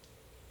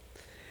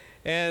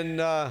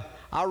 And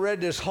I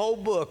read this whole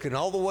book, and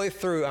all the way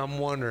through, I'm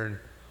wondering,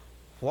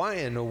 why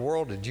in the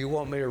world did you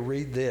want me to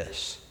read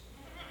this?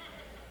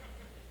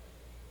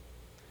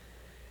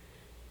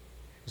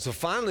 So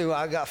finally,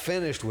 I got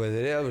finished with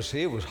it.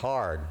 It was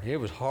hard. It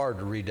was hard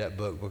to read that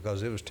book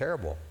because it was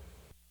terrible.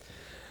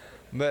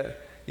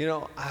 But, you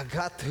know, I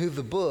got through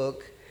the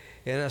book,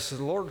 and I said,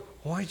 Lord,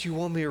 why did you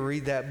want me to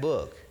read that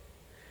book?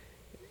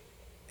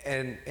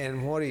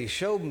 And what he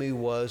showed me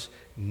was,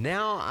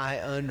 now I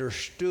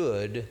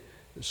understood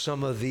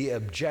some of the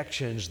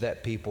objections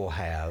that people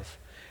have,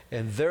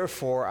 and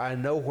therefore I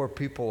know where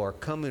people are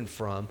coming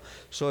from.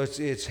 So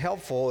it's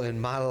helpful in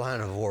my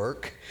line of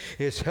work.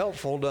 It's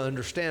helpful to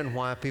understand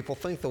why people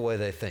think the way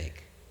they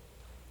think,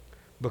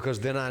 because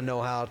then I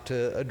know how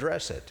to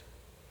address it,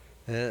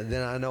 and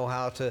then I know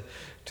how to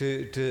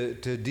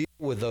deal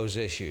with those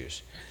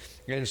issues.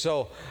 And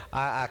so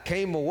I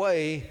came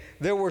away,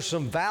 there were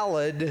some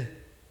valid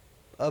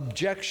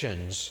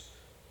objections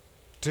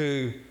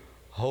to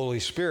Holy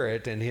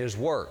Spirit and His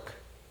work.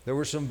 There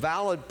were some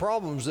valid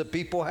problems that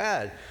people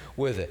had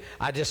with it.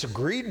 I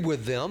disagreed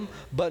with them,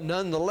 but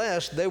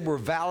nonetheless, they were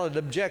valid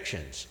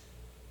objections.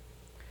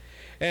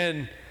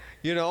 And,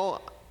 you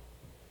know,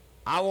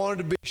 I wanted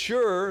to be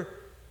sure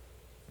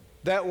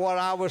that what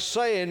I was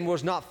saying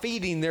was not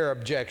feeding their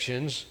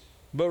objections,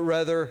 but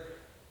rather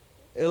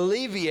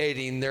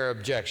alleviating their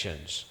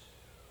objections.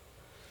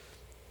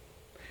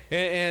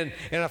 And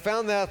I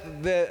found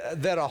out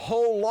that a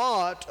whole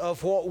lot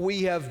of what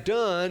we have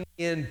done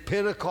in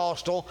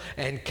Pentecostal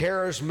and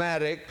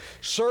charismatic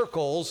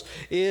circles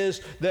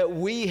is that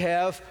we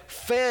have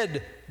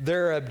fed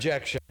their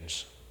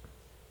objections,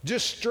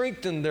 just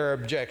strengthened their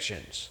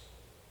objections.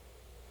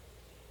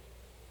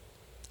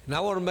 And I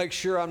want to make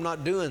sure I'm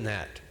not doing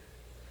that.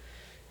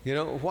 You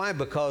know, why?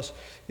 Because,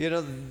 you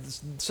know,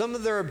 some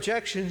of their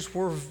objections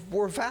were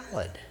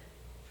valid.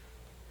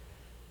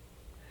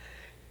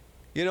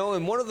 You know,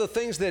 and one of the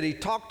things that he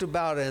talked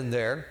about in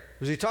there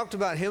was he talked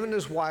about him and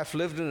his wife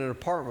lived in an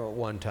apartment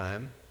one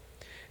time,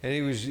 and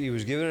he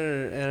was giving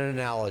an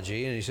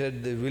analogy, and he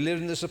said that we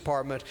lived in this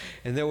apartment,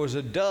 and there was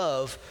a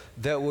dove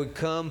that would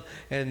come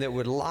and that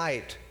would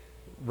light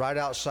right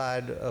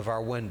outside of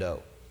our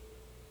window.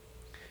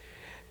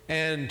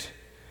 And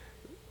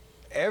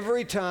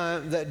every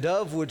time that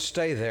dove would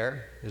stay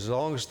there, as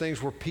long as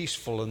things were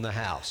peaceful in the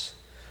house.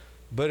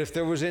 But if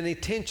there was any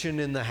tension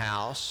in the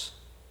house,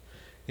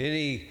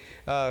 any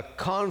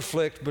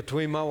conflict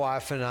between my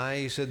wife and I,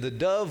 he said the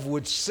dove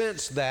would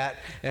sense that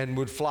and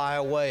would fly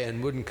away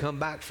and wouldn't come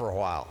back for a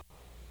while.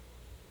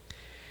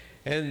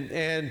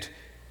 And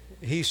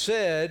he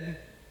said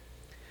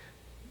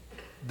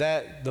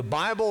that the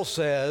Bible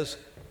says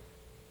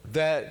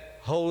that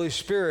Holy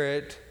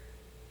Spirit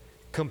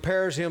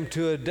compares him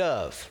to a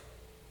dove.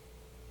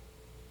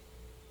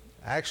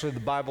 Actually, the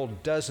Bible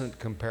doesn't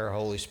compare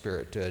Holy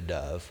Spirit to a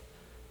dove.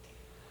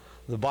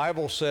 The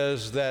Bible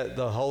says that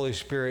the Holy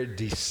Spirit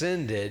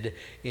descended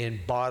in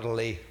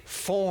bodily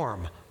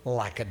form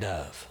like a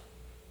dove.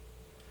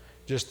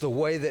 Just the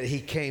way that he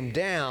came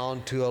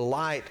down to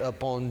alight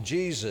upon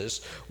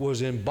Jesus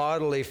was in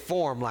bodily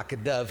form like a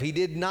dove. He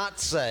did not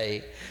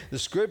say, the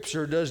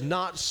Scripture does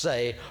not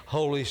say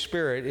Holy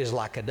Spirit is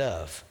like a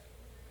dove.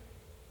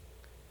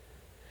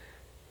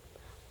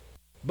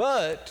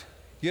 But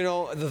you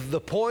know,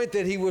 the point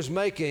that he was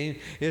making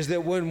is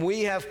that when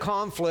we have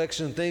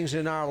conflicts and things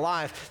in our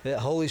life, that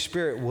Holy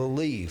Spirit will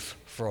leave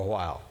for a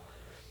while.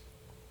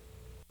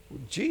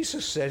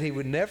 Jesus said he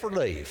would never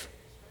leave.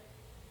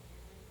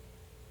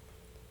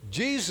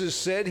 Jesus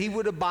said he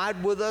would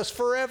abide with us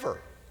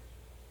forever.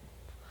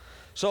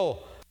 So,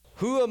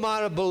 who am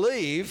I to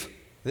believe,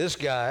 this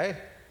guy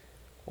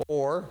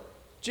or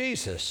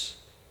Jesus?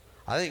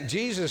 I think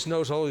Jesus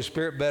knows Holy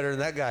Spirit better than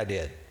that guy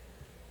did.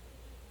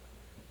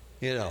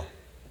 You know.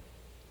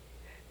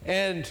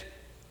 And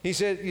he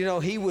said, you know,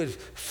 he would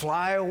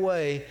fly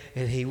away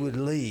and he would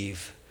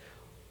leave.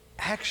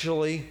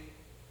 Actually,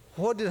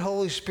 what did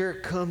Holy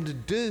Spirit come to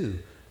do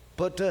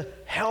but to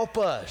help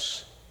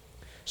us?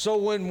 So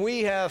when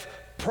we have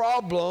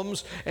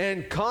problems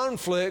and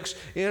conflicts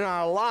in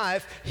our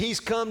life, he's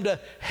come to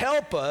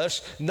help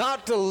us,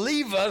 not to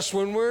leave us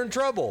when we're in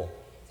trouble.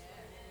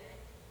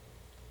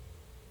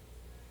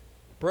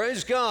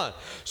 Praise God.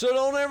 So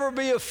don't ever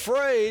be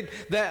afraid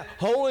that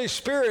Holy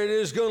Spirit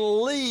is going to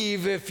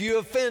leave if you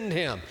offend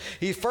him.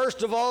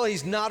 First of all,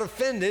 he's not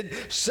offended.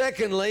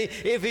 Secondly,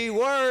 if he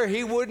were,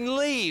 he wouldn't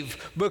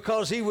leave,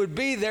 because he would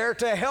be there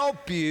to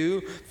help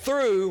you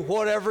through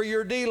whatever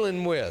you're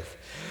dealing with.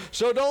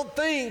 So don't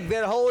think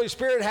that Holy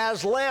Spirit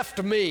has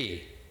left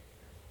me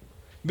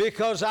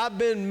because I've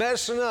been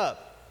messing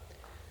up.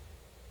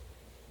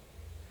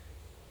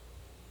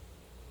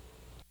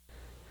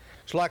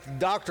 It's like the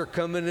doctor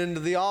coming into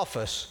the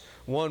office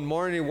one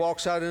morning. He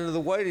walks out into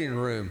the waiting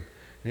room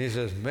and he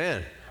says,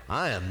 man,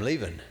 I am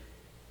leaving.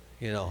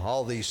 You know,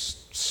 all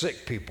these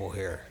sick people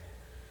here.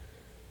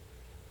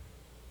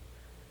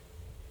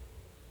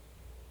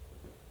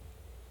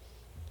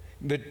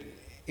 But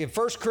in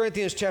 1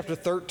 Corinthians chapter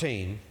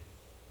 13,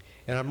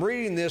 and I'm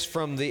reading this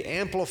from the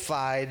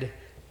Amplified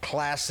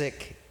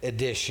Classic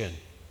Edition.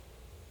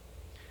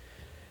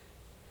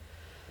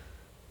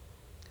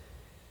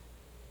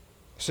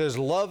 It says,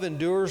 love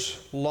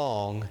endures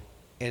long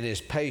and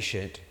is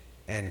patient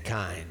and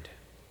kind.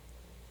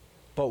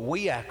 But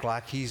we act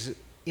like he's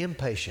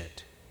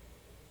impatient.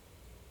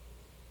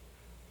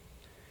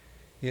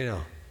 You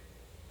know,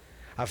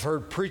 I've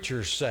heard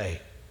preachers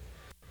say,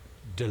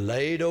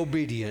 delayed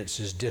obedience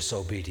is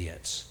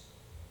disobedience.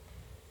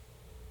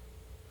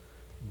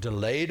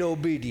 Delayed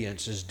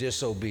obedience is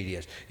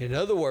disobedience. In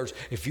other words,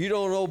 if you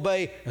don't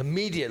obey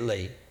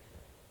immediately,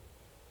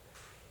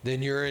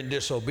 then you're in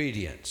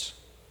disobedience.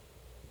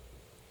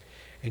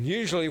 And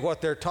usually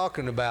what they're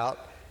talking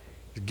about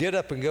is get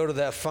up and go to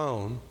that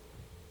phone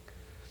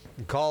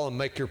and call and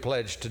make your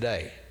pledge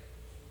today.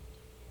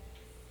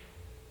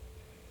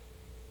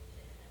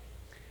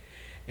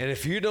 And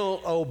if you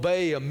don't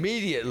obey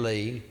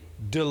immediately,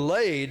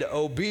 delayed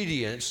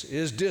obedience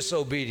is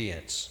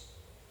disobedience.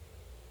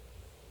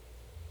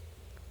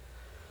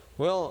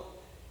 Well,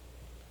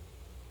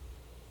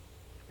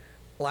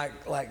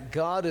 like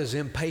God is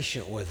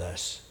impatient with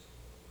us.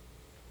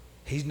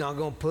 He's not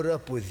going to put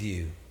up with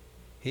you.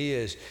 He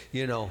is,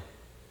 you know,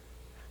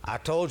 I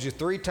told you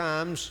 3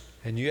 times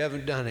and you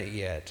haven't done it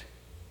yet.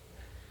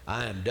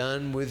 I am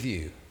done with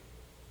you.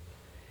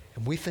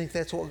 And we think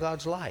that's what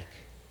God's like.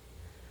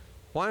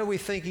 Why do we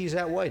think he's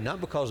that way?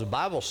 Not because the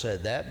Bible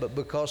said that, but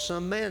because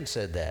some man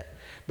said that.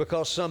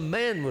 Because some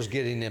man was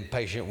getting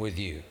impatient with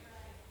you.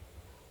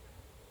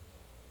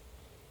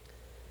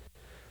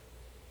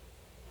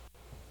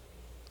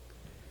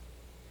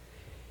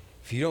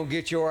 If you don't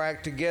get your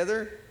act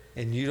together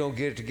and you don't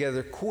get it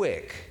together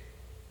quick,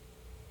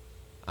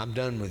 I'm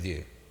done with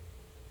you.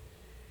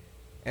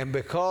 And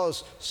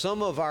because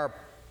some of our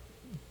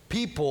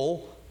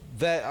people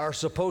that are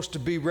supposed to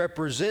be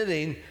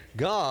representing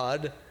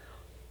God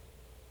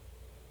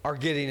are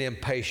getting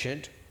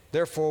impatient,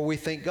 therefore we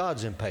think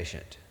God's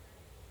impatient.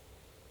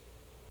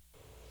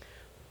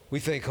 We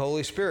think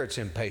Holy Spirit's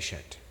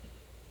impatient.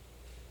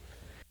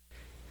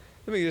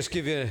 Let me just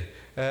give you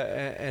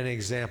an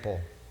example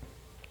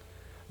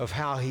of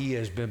how he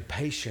has been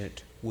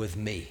patient with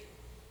me.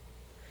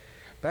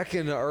 Back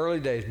in the early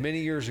days, many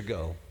years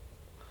ago,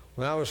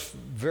 when I was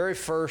very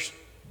first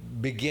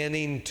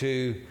beginning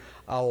to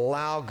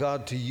allow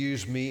God to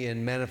use me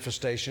in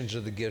manifestations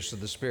of the gifts of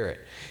the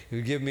Spirit. He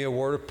would give me a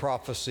word of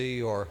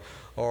prophecy or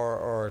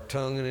a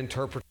tongue and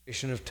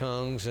interpretation of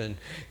tongues, and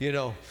you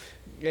know.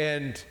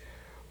 And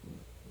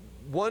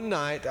one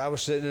night I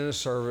was sitting in a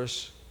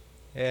service,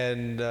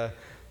 and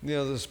you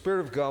know, the Spirit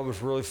of God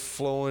was really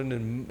flowing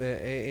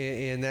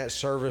in that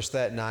service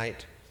that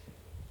night.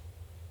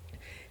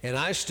 And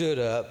I stood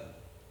up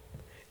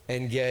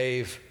and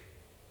gave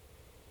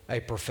a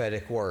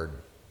prophetic word.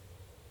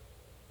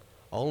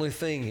 Only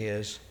thing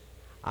is,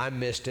 I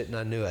missed it and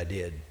I knew I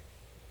did.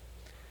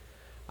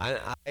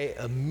 I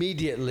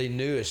immediately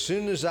knew, as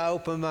soon as I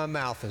opened my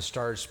mouth and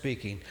started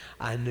speaking,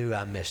 I knew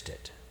I missed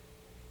it.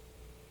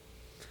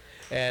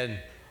 And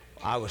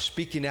I was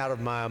speaking out of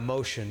my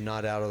emotion,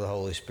 not out of the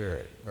Holy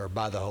Spirit, or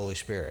by the Holy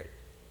Spirit.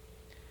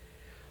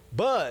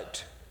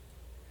 But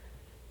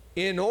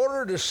in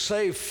order to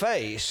save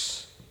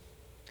face,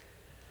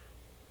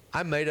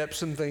 I made up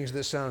some things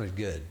that sounded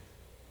good.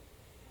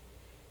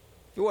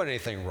 There wasn't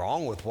anything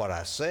wrong with what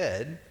I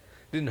said.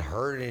 Didn't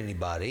hurt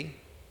anybody.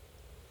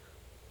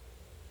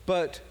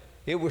 But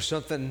it was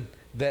something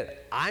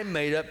that I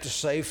made up to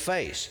save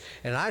face.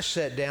 And I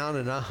sat down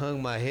and I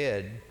hung my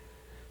head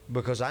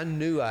because I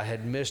knew I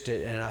had missed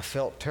it and I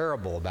felt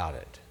terrible about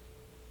it.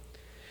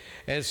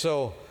 And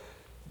so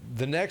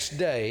the next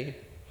day,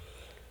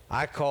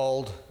 I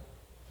called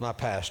my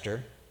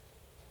pastor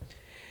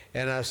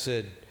and I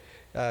said,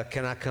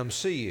 can I come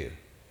see you?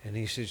 And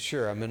he said,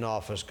 sure, I'm in the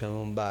office, come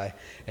on by.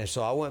 And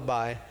so I went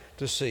by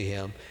to see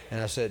him,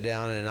 and I sat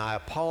down and I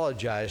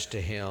apologized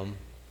to him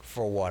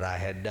for what I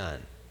had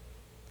done.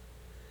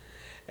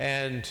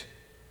 And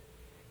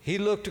he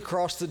looked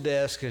across the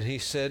desk and he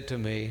said to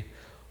me,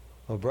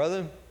 well,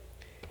 brother,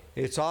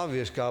 it's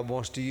obvious God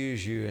wants to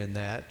use you in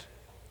that.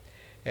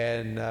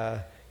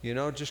 And, you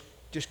know, just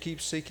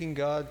keep seeking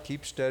God,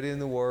 keep studying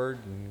the Word,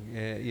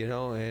 and you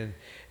know,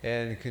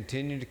 and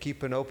continue to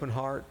keep an open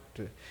heart,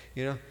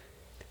 you know.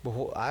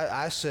 But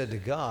I said to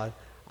God,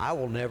 I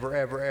will never,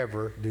 ever,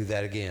 ever do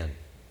that again.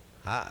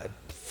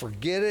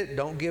 Forget it.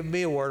 Don't give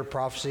me a word of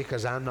prophecy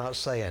because I'm not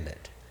saying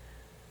it.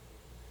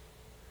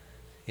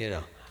 You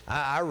know,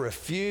 I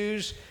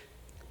refuse.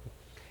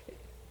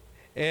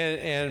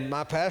 And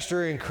my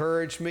pastor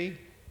encouraged me.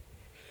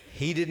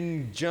 He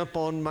didn't jump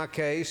on my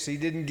case. He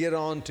didn't get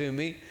on to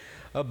me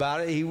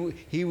about it.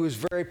 He was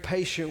very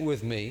patient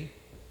with me.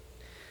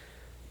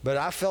 But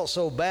I felt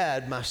so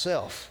bad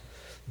myself.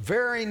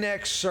 Very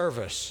next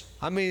service,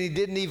 I mean, he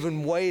didn't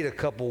even wait a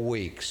couple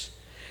weeks.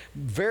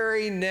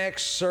 Very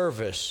next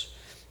service,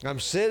 I'm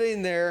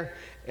sitting there,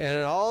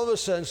 and all of a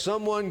sudden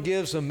someone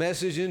gives a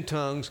message in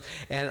tongues,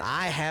 and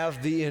I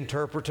have the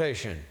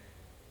interpretation.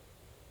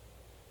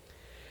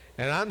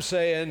 And I'm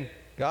saying,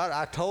 God,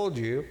 I told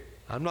you,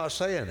 I'm not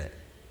saying it.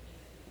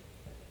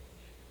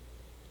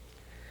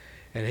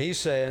 And he's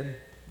saying,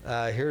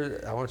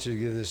 here, I want you to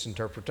give this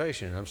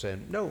interpretation. And I'm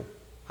saying, no,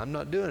 I'm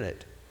not doing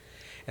it.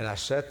 And I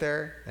sat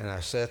there, and I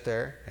sat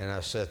there, and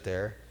I sat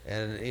there,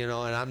 and, you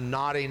know, and I'm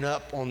nodding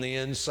up on the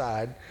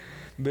inside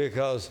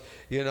because,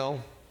 you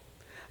know,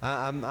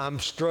 I'm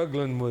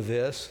struggling with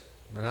this,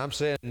 and I'm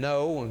saying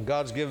no, and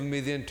God's giving me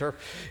the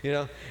you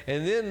know.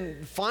 And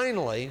then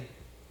finally,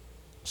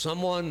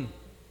 someone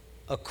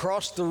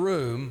across the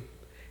room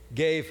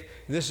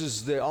this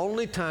is the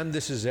only time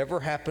this has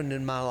ever happened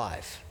in my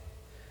life.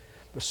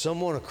 But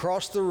someone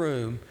across the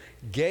room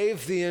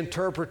gave the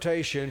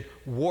interpretation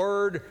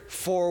word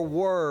for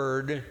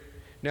word.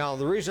 Now,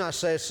 the reason I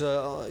say it's,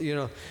 you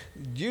know,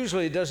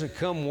 usually it doesn't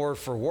come word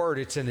for word.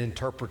 It's an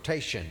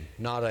interpretation,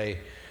 not a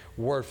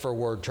word for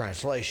word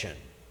translation.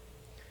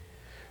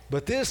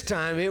 But this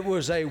time it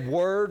was a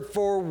word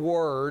for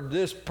word.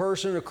 This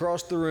person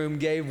across the room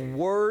gave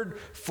word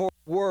for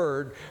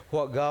word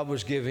what God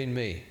was giving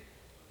me.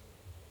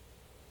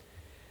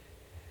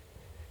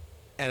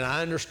 And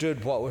I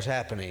understood what was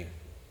happening.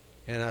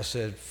 And I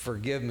said,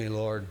 forgive me,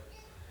 Lord.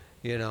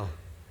 You know,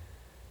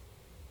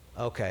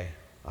 okay,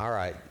 all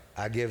right,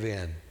 I give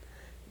in.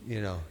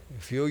 You know,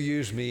 if you'll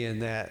use me in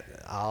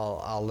that,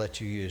 I'll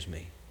let you use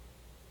me.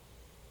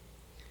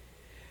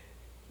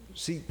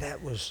 See,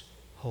 that was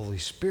Holy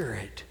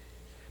Spirit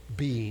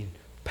being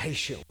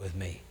patient with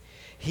me.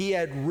 He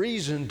had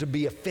reason to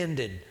be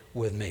offended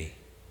with me,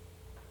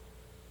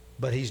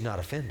 but he's not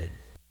offended.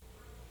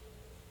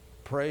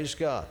 Praise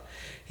God.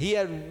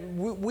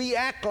 We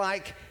act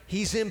like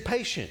he's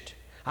impatient.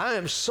 I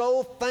am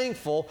so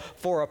thankful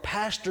for a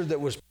pastor that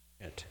was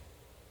patient,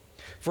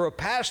 for a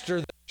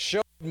pastor that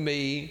showed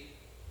me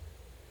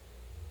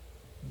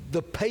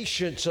the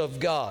patience of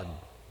God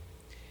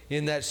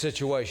in that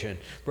situation.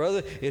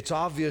 Brother, it's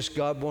obvious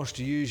God wants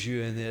to use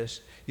you in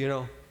this, you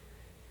know.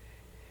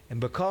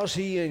 And because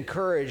he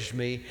encouraged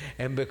me,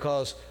 and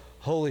because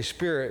Holy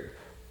Spirit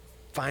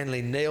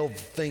finally nailed the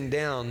thing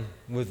down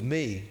with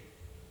me,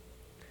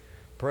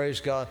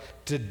 praise God,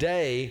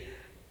 today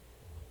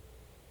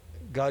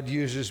God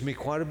uses me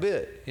quite a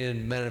bit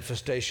in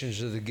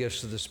manifestations of the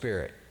gifts of the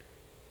Spirit.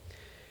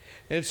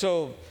 And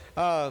so,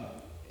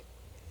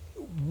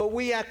 but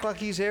we act like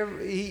he's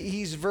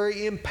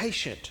very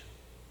impatient.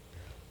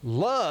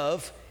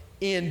 Love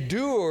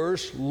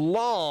endures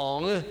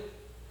long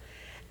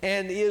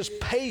and is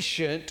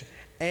patient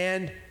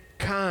and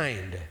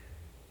kind.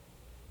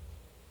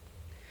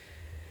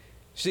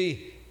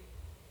 See,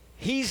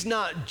 he's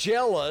not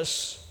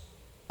jealous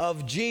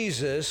of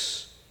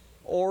Jesus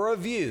or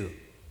of you.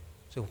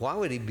 So why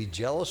would he be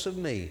jealous of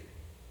me?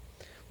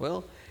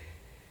 Well,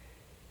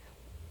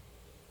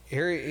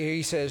 here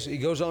he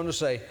goes on to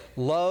say,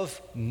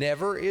 love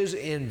never is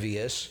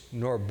envious,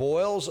 nor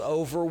boils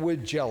over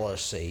with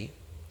jealousy,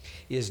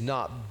 is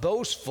not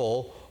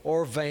boastful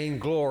or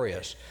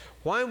vainglorious.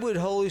 Why would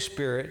Holy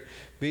Spirit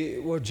be,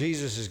 well,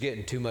 Jesus is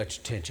getting too much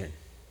attention?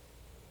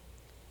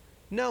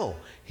 No,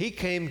 he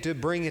came to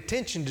bring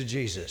attention to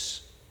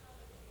Jesus.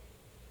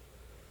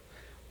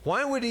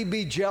 Why would he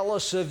be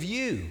jealous of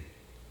you?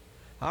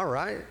 All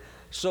right.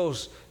 So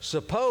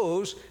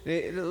suppose,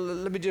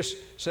 let me just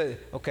say,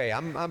 okay,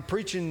 I'm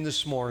preaching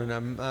this morning.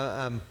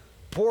 I'm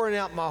pouring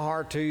out my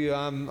heart to you.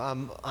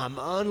 I'm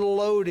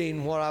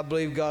unloading what I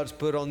believe God's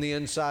put on the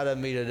inside of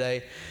me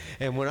today.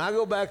 And when I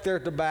go back there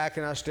at the back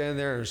and I stand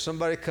there and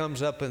somebody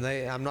comes up and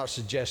I'm not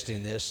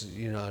suggesting this,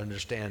 you know,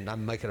 understand,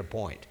 I'm making a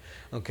point,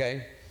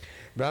 okay?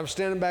 But I'm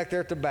standing back there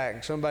at the back,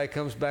 and somebody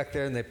comes back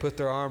there and they put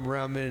their arm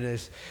around me, and they,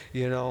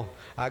 you know,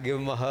 I give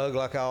them a hug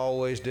like I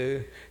always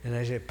do, and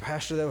they say,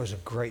 Pastor, that was a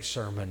great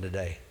sermon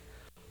today.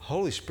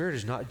 Holy Spirit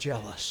is not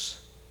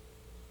jealous.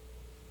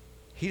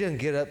 He doesn't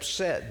get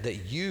upset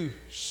that you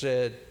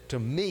said to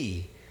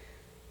me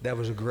that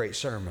was a great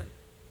sermon.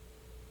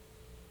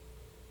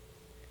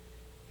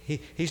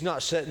 He's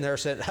not sitting there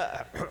saying,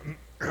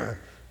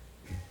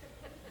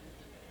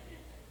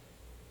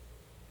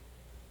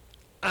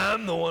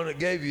 I'm the one that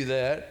gave you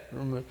that.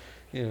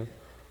 You know,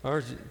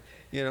 or,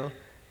 you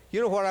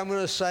know what I'm going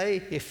to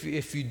say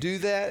if you do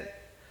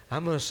that?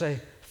 I'm going to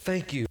say,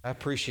 thank you, I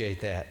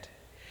appreciate that.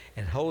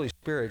 And Holy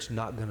Spirit's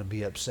not going to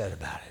be upset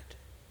about it.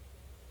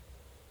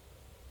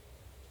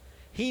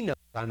 He knows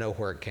I know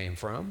where it came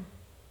from.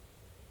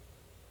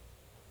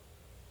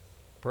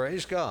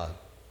 Praise God.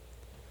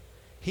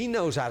 He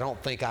knows I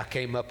don't think I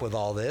came up with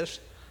all this.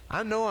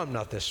 I know I'm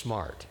not this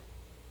smart.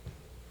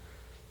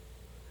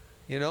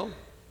 You know,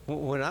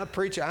 when I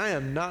preach, I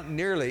am not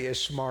nearly as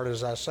smart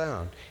as I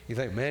sound. You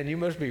think, man, you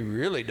must be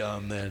really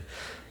dumb then.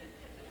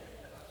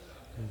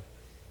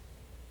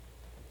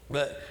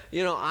 But,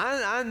 you know,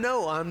 I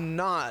know I'm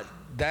not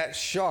that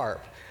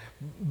sharp.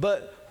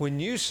 But when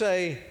you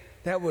say,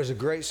 that was a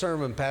great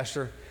sermon,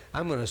 Pastor,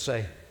 I'm going to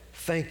say,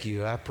 thank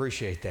you. I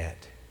appreciate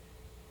that.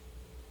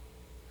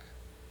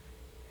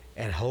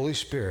 And Holy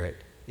Spirit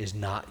is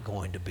not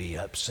going to be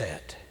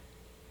upset.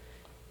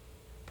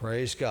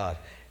 Praise God.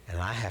 And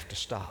I have to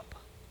stop.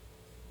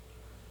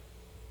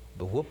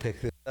 But we'll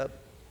pick this up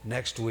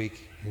next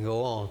week and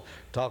go on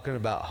talking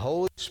about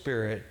Holy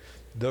Spirit,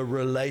 the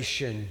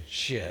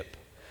relationship.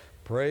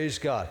 Praise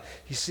God.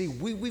 You see,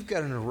 we've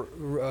got a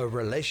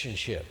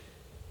relationship.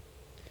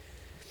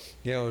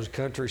 You know, it was a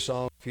country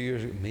song a few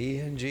years ago, me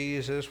and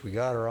Jesus, we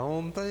got our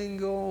own thing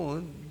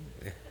going.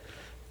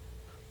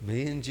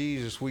 Me and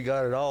Jesus, we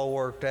got it all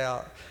worked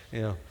out.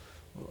 You know,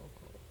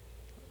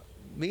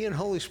 me and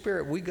Holy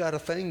Spirit, we got a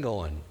thing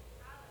going.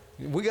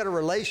 We got a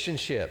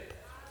relationship.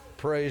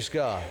 Praise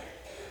God.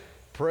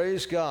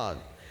 Praise God.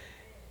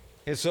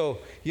 And so,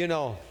 you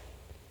know,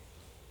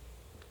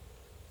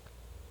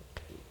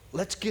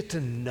 let's get to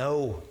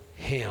know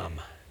Him.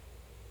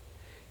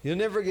 You'll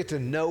never get to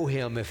know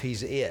Him if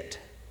He's it.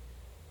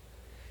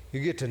 You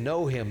get to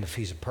know Him if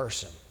He's a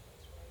person.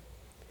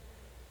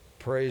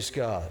 Praise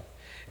God.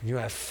 And you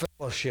have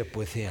fellowship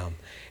with Him.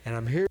 And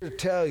I'm here to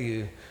tell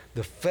you,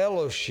 the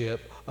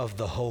fellowship of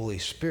the Holy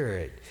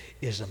Spirit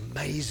is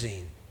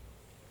amazing.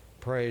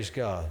 Praise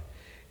God.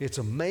 It's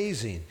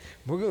amazing.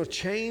 We're going to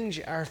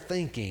change our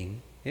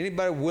thinking.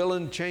 Anybody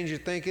willing to change your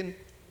thinking?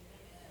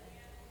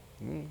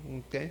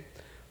 Okay.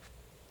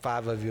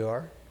 5 of you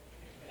are.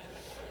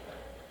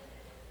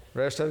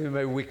 Rest of you,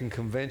 maybe we can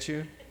convince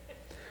you.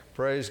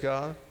 Praise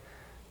God.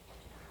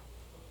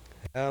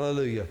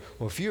 Hallelujah.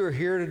 Well, if you are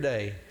here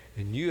today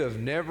and you have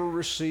never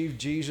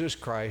received Jesus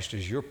Christ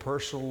as your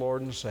personal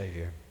Lord and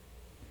Savior,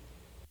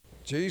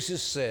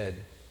 Jesus said,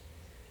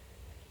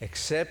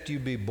 except you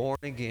be born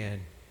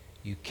again,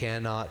 you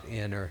cannot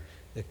enter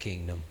the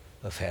kingdom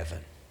of heaven.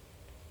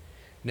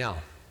 Now,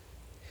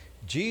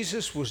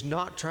 Jesus was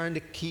not trying to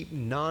keep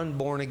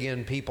non-born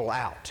again people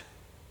out.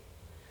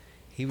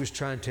 He was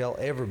trying to tell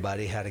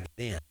everybody how to get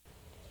in.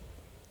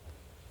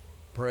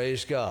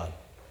 Praise God.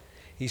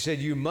 He said,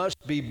 you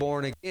must be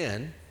born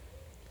again.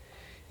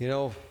 You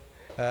know,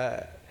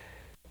 I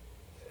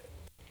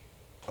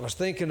was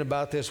thinking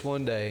about this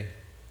one day,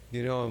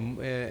 you know,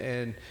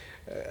 and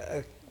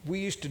we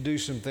used to do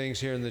some things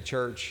here in the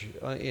church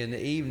in the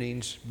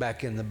evenings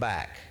back in the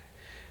back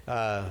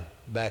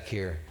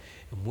here.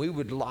 And we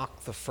would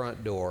lock the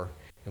front door,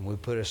 and we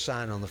put a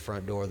sign on the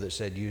front door that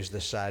said, use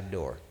the side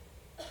door.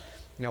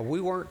 Now,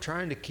 we weren't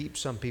trying to keep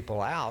some people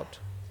out.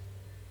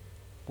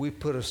 We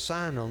put a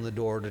sign on the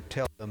door to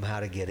tell them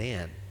how to get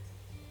in.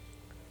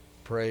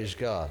 Praise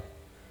God.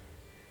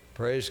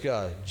 Praise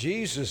God.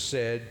 Jesus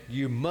said,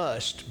 you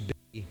must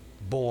be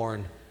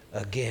born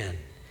again.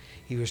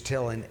 He was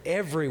telling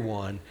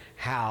everyone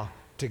how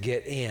to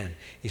get in.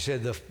 He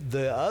said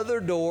the other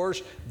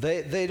doors,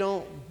 they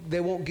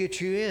won't get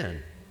you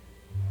in.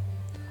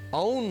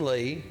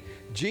 Only,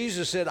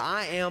 Jesus said,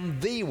 I am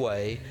the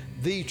way,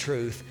 the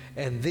truth,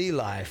 and the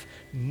life.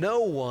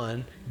 No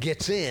one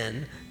gets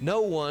in,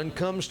 no one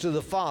comes to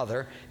the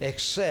Father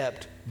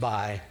except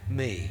by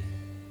me.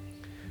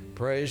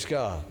 Praise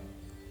God.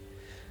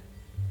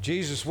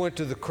 Jesus went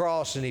to the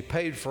cross and He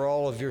paid for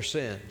all of your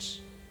sins.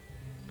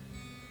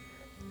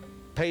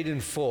 Paid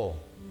in full.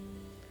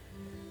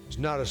 There's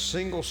not a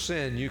single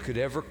sin you could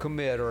ever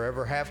commit or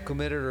ever have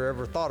committed or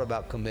ever thought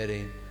about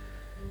committing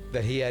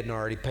that He hadn't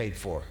already paid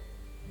for.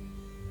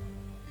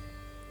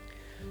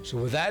 So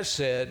with that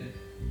said,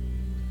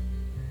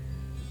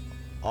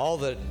 all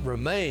that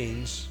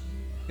remains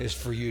is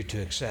for you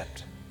to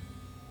accept.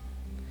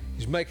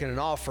 He's making an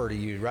offer to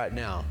you right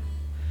now.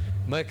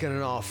 Making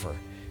an offer.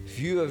 If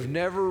you have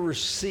never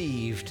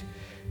received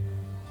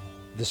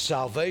the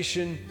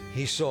salvation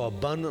He so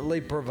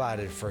abundantly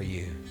provided for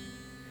you,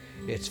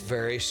 it's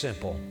very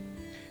simple.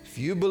 If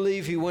you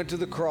believe He went to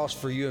the cross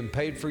for you and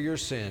paid for your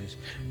sins,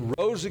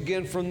 rose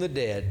again from the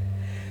dead,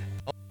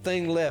 the only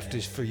thing left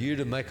is for you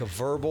to make a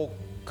verbal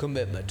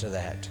commitment to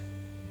that.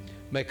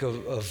 Make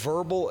a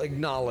verbal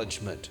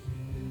acknowledgement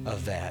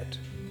of that.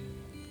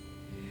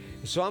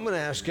 So I'm going to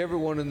ask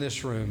everyone in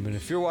this room, and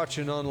if you're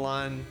watching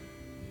online,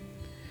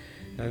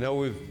 I know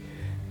we've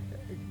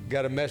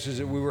got a message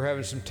that we were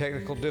having some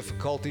technical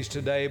difficulties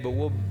today, but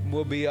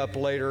we'll be up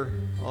later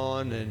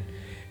on,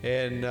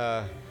 and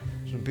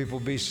some people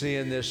will be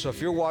seeing this. So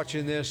if you're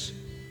watching this,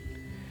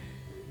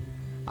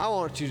 I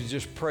want you to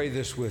just pray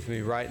this with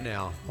me right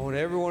now. I want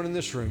everyone in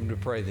this room to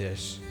pray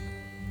this.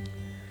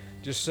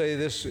 Just say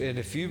this, and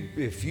if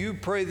you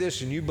pray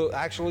this and you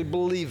actually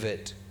believe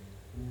it,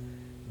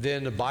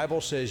 then the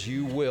Bible says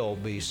you will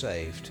be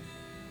saved.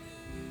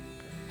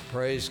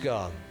 Praise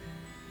God.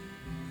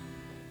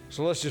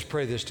 So let's just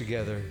pray this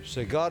together.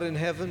 Say, God in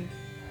heaven,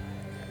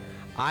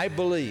 I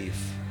believe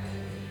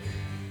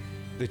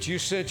that you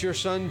sent your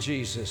son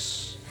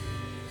Jesus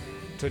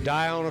to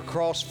die on a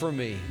cross for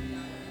me,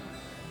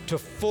 to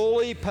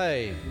fully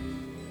pay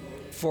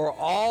for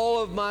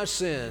all of my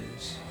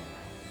sins,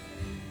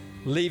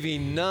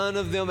 leaving none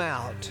of them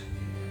out.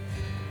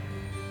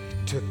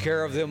 Took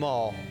care of them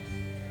all.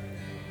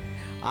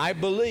 I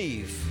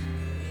believe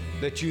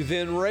that you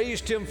then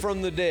raised him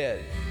from the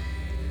dead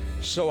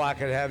so I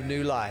could have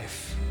new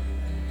life.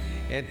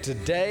 And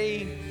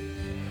today,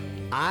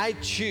 I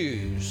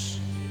choose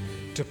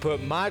to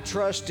put my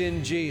trust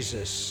in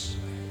Jesus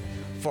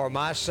for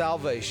my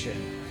salvation.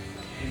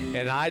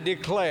 And I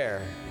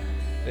declare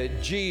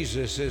that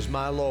Jesus is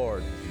my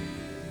Lord.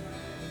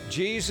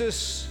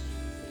 Jesus,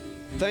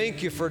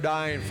 thank you for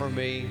dying for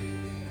me.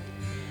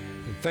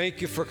 And thank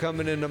you for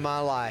coming into my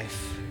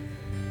life,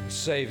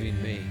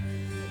 saving me.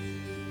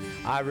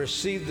 I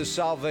receive the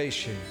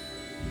salvation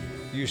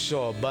you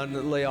so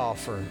abundantly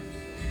offer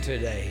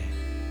today.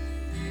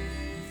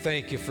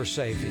 Thank you for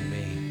saving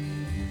me.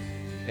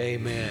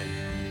 Amen.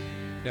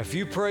 Now, if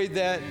you prayed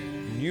that,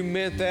 and you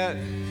meant that,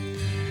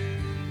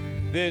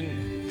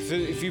 then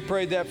if you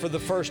prayed that for the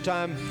first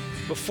time,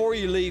 before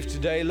you leave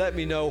today, let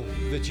me know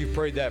that you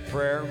prayed that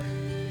prayer.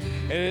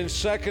 And then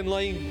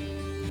secondly,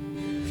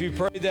 if you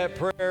prayed that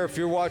prayer, if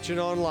you're watching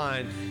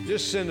online,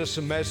 just send us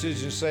a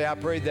message and say, I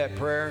prayed that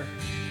prayer.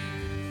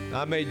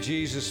 I made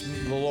Jesus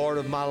the Lord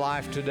of my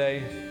life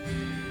today.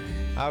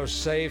 I was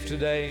saved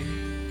today.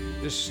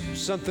 Just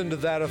something to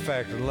that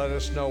effect, and let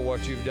us know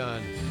what you've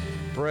done.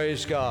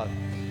 Praise God.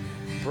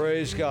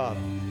 Praise God.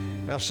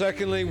 Now,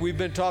 secondly, we've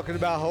been talking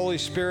about Holy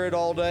Spirit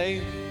all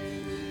day.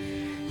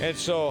 And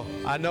so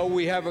I know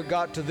we haven't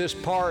got to this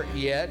part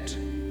yet,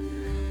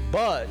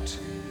 but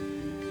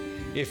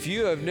if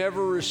you have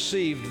never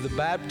received the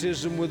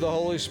baptism with the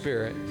Holy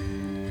Spirit,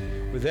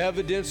 with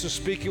evidence of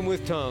speaking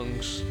with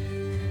tongues,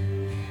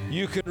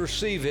 you can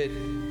receive it.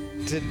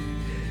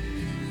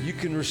 You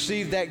can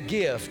receive that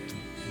gift,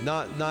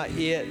 not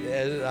it,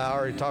 as I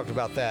already talked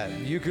about that.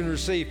 You can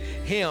receive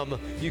Him.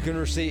 You can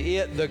receive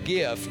it, the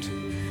gift.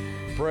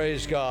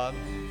 Praise God.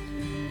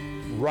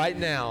 Right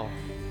now,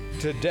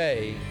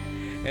 today,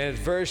 and it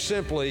very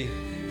simply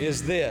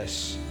is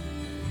this,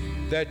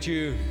 that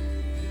you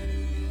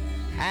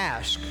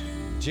ask.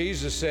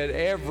 Jesus said,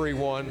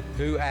 everyone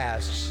who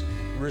asks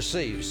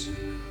receives.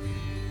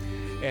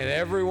 And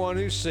everyone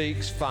who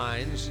seeks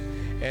finds,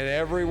 and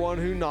everyone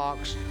who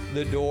knocks,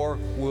 the door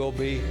will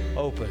be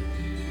open.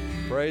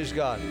 Praise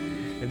God.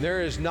 And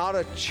there is not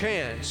a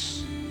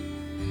chance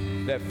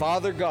that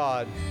Father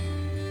God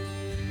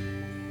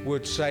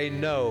would say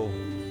no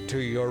to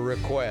your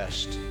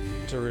request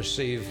to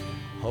receive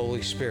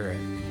Holy Spirit.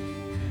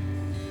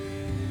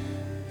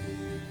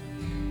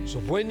 So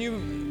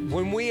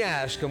when we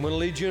ask, I'm going to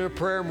lead you in a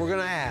prayer, and we're going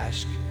to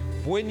ask.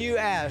 When you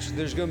ask,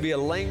 there's going to be a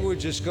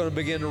language that's going to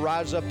begin to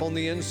rise up on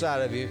the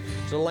inside of you.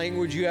 It's a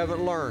language you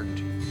haven't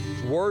learned.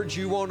 It's words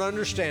you won't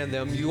understand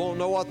them. You won't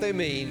know what they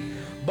mean.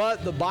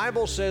 But the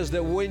Bible says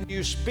that when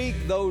you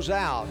speak those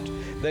out,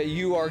 that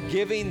you are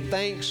giving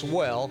thanks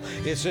well.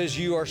 It says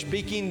you are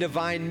speaking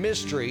divine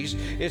mysteries.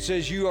 It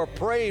says you are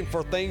praying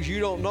for things you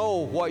don't know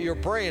what you're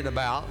praying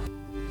about.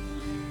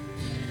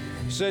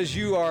 It says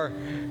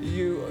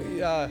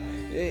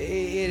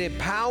it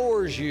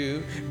empowers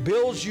you,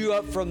 builds you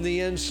up from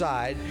the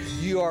inside.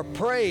 You are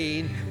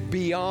praying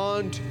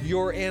beyond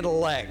your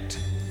intellect.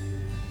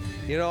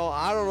 You know,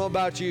 I don't know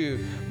about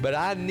you, but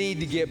I need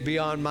to get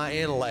beyond my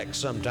intellect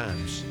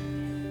sometimes.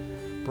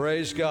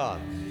 Praise God.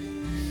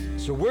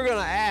 So we're going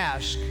to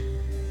ask.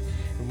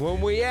 And when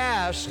we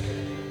ask,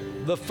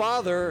 the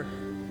Father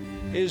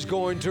is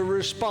going to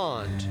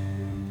respond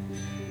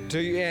to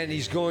you, and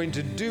He's going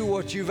to do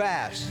what you've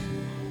asked.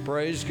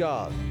 Praise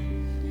God.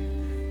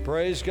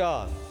 Praise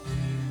God.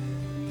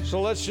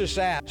 So let's just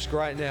ask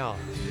right now.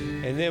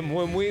 And then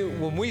when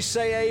we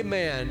say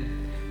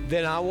amen,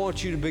 then I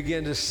want you to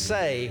begin to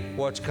say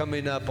what's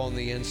coming up on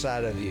the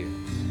inside of you.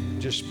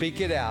 Just speak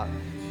it out.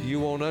 You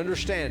won't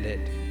understand it,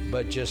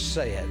 but just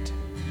say it.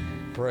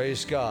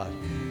 Praise God.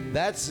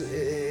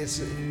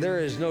 There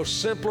is no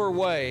simpler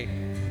way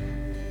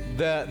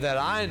that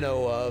I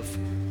know of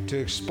to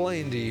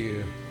explain to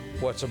you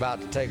what's about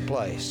to take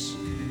place.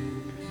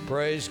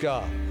 Praise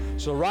God.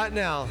 So right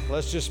now,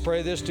 let's just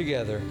pray this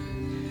together.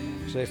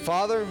 Say,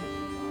 Father,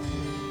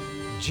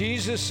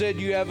 Jesus said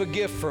you have a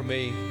gift for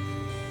me.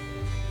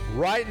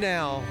 Right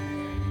now,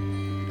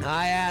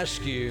 I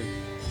ask you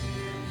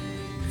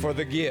for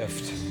the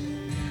gift.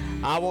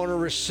 I want to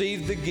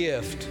receive the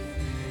gift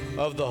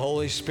of the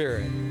Holy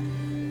Spirit.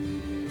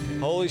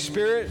 Holy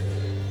Spirit,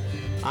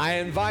 I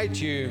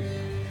invite you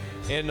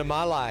into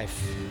my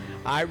life.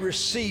 I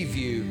receive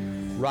you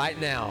right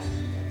now.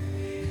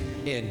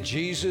 In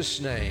Jesus'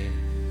 name.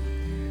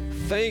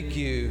 Thank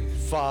you,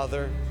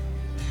 Father,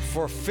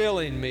 for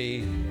filling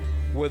me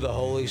with the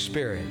Holy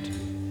Spirit.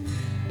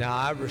 Now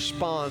I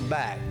respond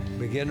back.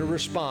 Begin to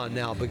respond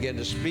now. Begin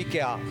to speak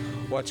out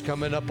what's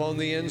coming up on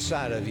the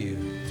inside of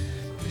you.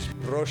 Just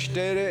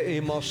Rostere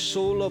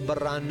imosula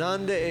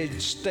brananda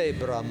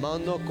stebra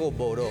mano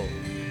koboro.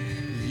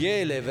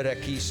 Yele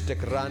vrakiste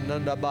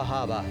grananda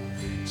bahaba.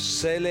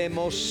 Sele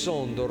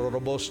mosondo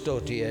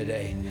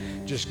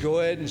robostotiede. Just go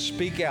ahead and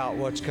speak out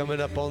what's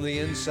coming up on the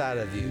inside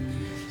of you.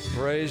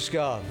 Praise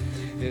God.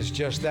 It's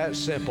just that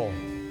simple.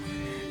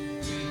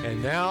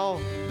 And now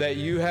that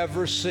you have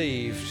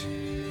received,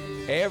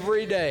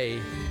 every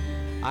day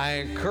I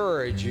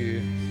encourage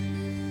you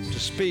to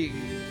speak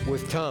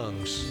with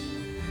tongues.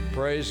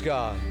 Praise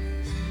God.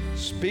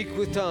 Speak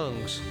with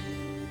tongues,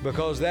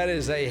 because that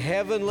is a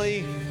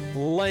heavenly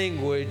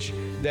language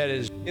that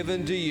is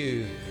given to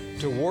you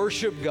to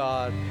worship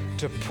God,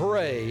 to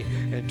pray,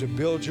 and to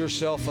build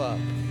yourself up.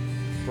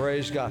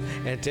 Praise God.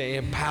 And to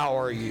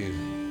empower you.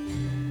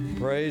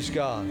 Praise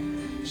God.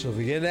 So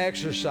begin to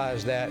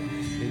exercise that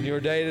in your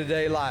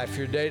day-to-day life,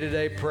 your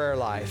day-to-day prayer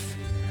life.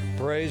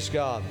 Praise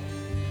God.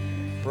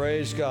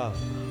 Praise God.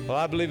 Well,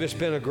 I believe it's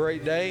been a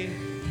great day.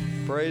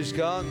 Praise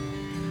God.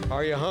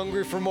 Are you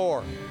hungry for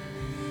more?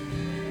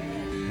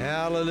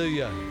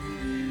 Hallelujah.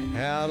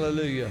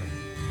 Hallelujah.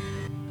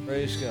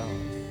 Praise God.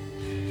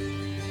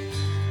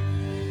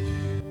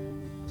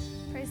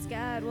 Praise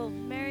God. Well,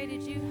 Mary,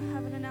 did you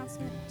have an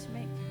announcement to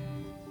make?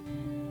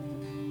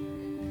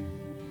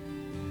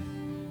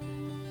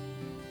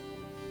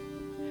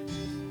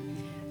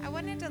 I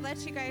wanted to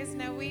let you guys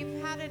know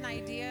we've had an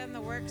idea in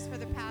the works for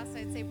the past,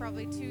 I'd say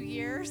probably 2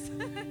 years.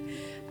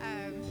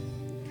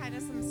 Kind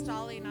of some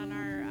stalling on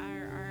our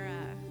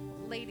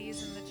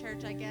ladies in the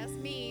church, I guess.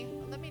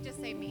 Let me just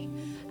say me.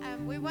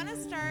 We want to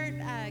start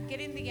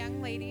getting the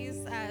young ladies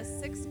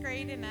 6th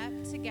grade and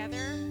up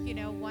together,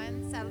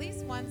 at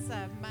least once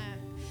a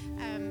month.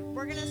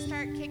 We're going to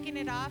start kicking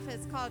it off.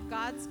 It's called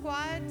God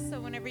Squad. So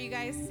whenever you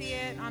guys see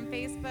it on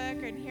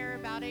Facebook and hear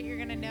about it, you're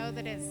going to know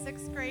that it's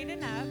 6th grade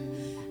and up.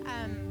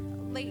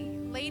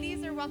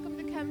 Ladies are welcome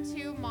to come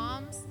too.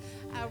 Moms,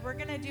 we're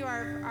going to do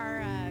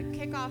our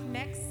kickoff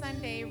next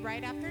Sunday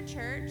right after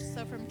church.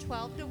 So from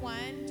 12 to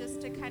 1,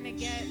 just to kind of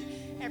get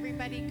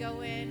everybody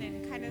going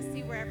and kind of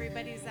see where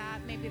everybody's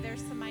at. Maybe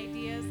there's some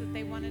ideas that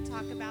they want to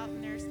talk about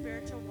in their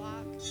spiritual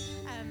walk.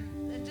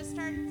 And just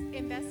start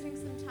investing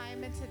some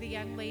time into the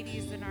young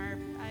ladies in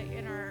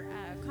our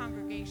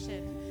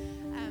congregation.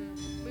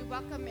 We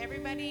welcome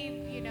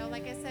everybody,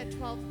 like I said,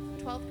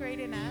 12th grade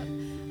and up.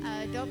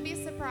 Don't be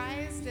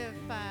surprised if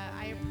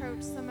I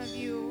approach some of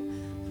you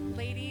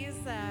ladies,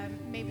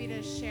 maybe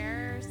to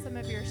share some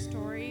of your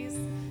stories.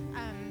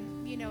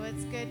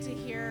 It's good to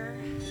hear.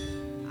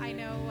 I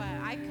know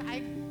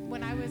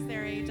when I was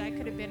their age, I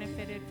could have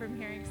benefited from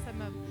hearing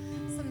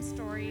some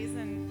stories,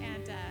 and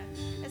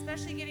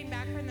especially getting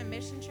back from the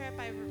mission trip.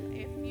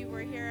 If you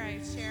were here, I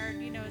shared,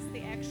 it's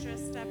the extra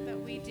stuff that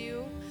we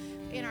do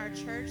in our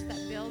church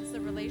that builds the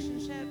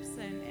relationships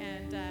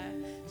and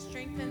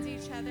strengthens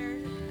each other,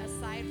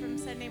 aside from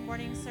Sunday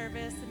morning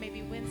service and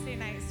maybe Wednesday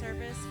night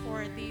service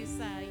for these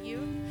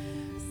youth.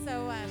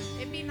 So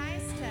it'd be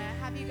nice to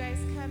have you guys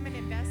come and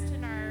invest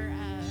in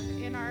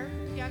our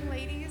young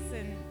ladies,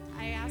 and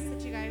I ask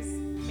that you guys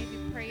maybe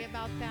pray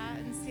about that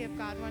and see if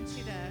God wants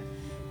you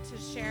to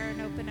share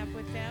and open up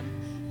with them.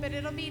 But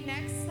it'll be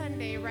next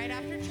Sunday right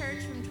after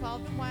church from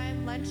 12 to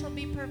 1. Lunch will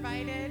be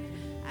provided.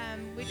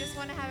 We just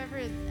want to have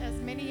as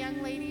many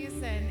young ladies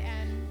and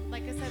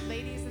like I said,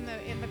 ladies in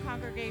the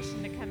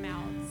congregation to come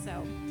out.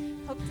 So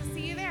hope to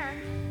see you there.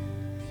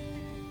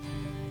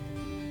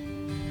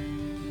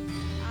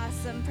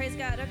 Awesome. Praise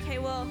God. Okay,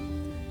 well,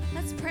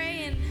 let's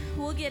pray and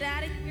we'll get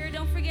out of here.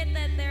 Don't forget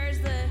that there's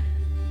the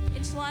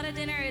enchilada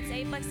dinner. It's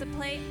 $8 a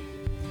plate.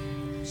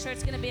 I'm sure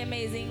it's going to be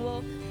amazing.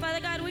 Well, Father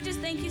God, we just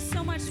thank you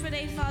so much for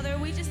today, Father.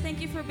 We just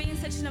thank you for being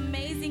such an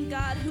amazing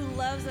God who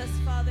loves us,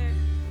 Father.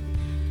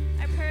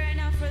 I pray right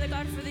now, Father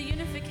God, for the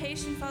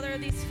unification, Father,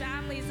 of these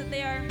families, that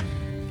they are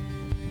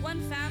one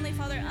family,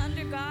 Father,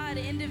 under God,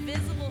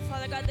 indivisible,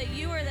 Father God, that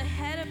you are the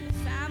head of the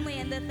family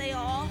and that they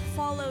all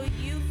follow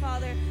you,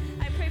 Father.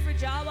 I pray for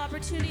job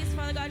opportunities,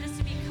 Father God, just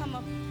to become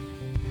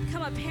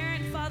a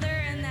parent,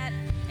 Father, and that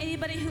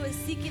anybody who is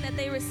seeking that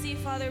they receive,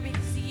 Father,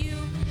 because you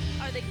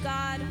are the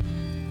God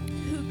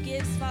who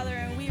gives, Father,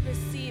 and we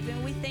receive,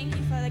 and we thank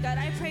you, Father God.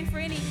 I pray for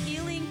any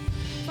healing,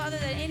 Father,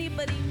 that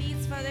anybody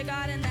needs, Father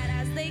God, and that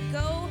as they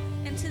go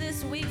into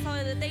this week,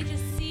 Father, that they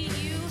just see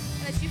you,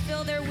 and that you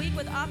fill their week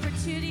with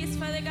opportunities,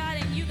 Father God,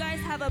 and you guys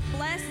have a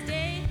blessed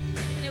day,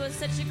 and it was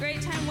such a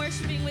great time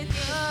worshiping with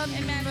you.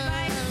 Amen.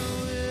 Bye.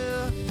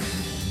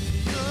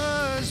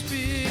 Yours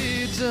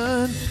be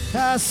done.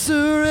 I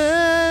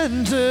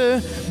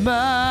surrender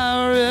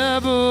my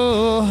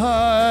rebel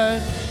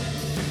heart.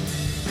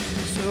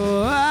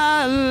 So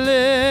I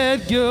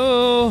let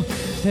go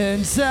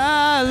and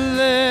I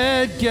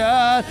let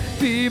God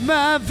be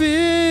my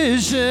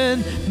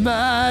vision,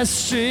 my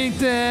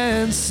strength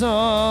and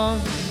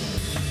song.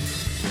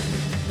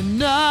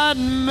 Not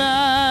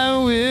my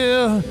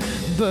will,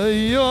 but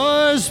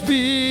yours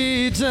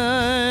be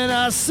done.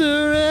 I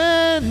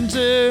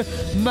surrender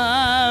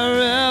my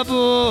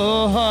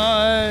rebel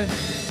heart.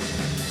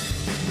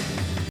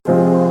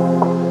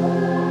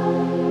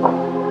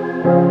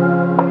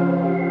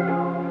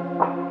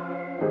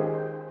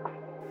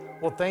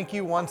 Well, thank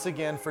you once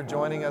again for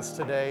joining us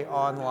today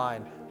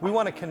online. We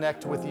want to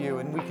connect with you,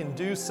 and we can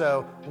do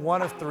so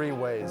one of three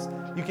ways.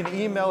 You can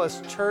email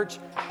us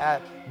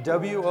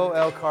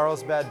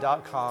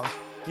church@wolcarlsbad.com.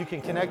 You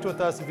can connect with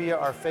us via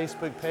our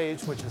Facebook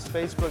page, which is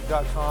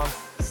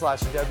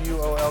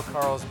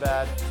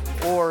facebook.com/WOLCarlsbad,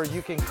 or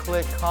you can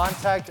click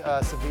Contact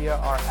Us via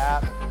our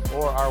app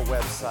or our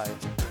website.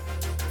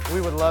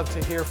 We would love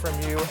to hear from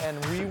you,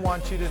 and we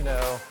want you to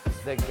know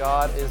that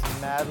God is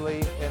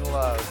madly in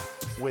love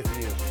with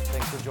you.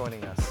 Thanks for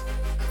joining us.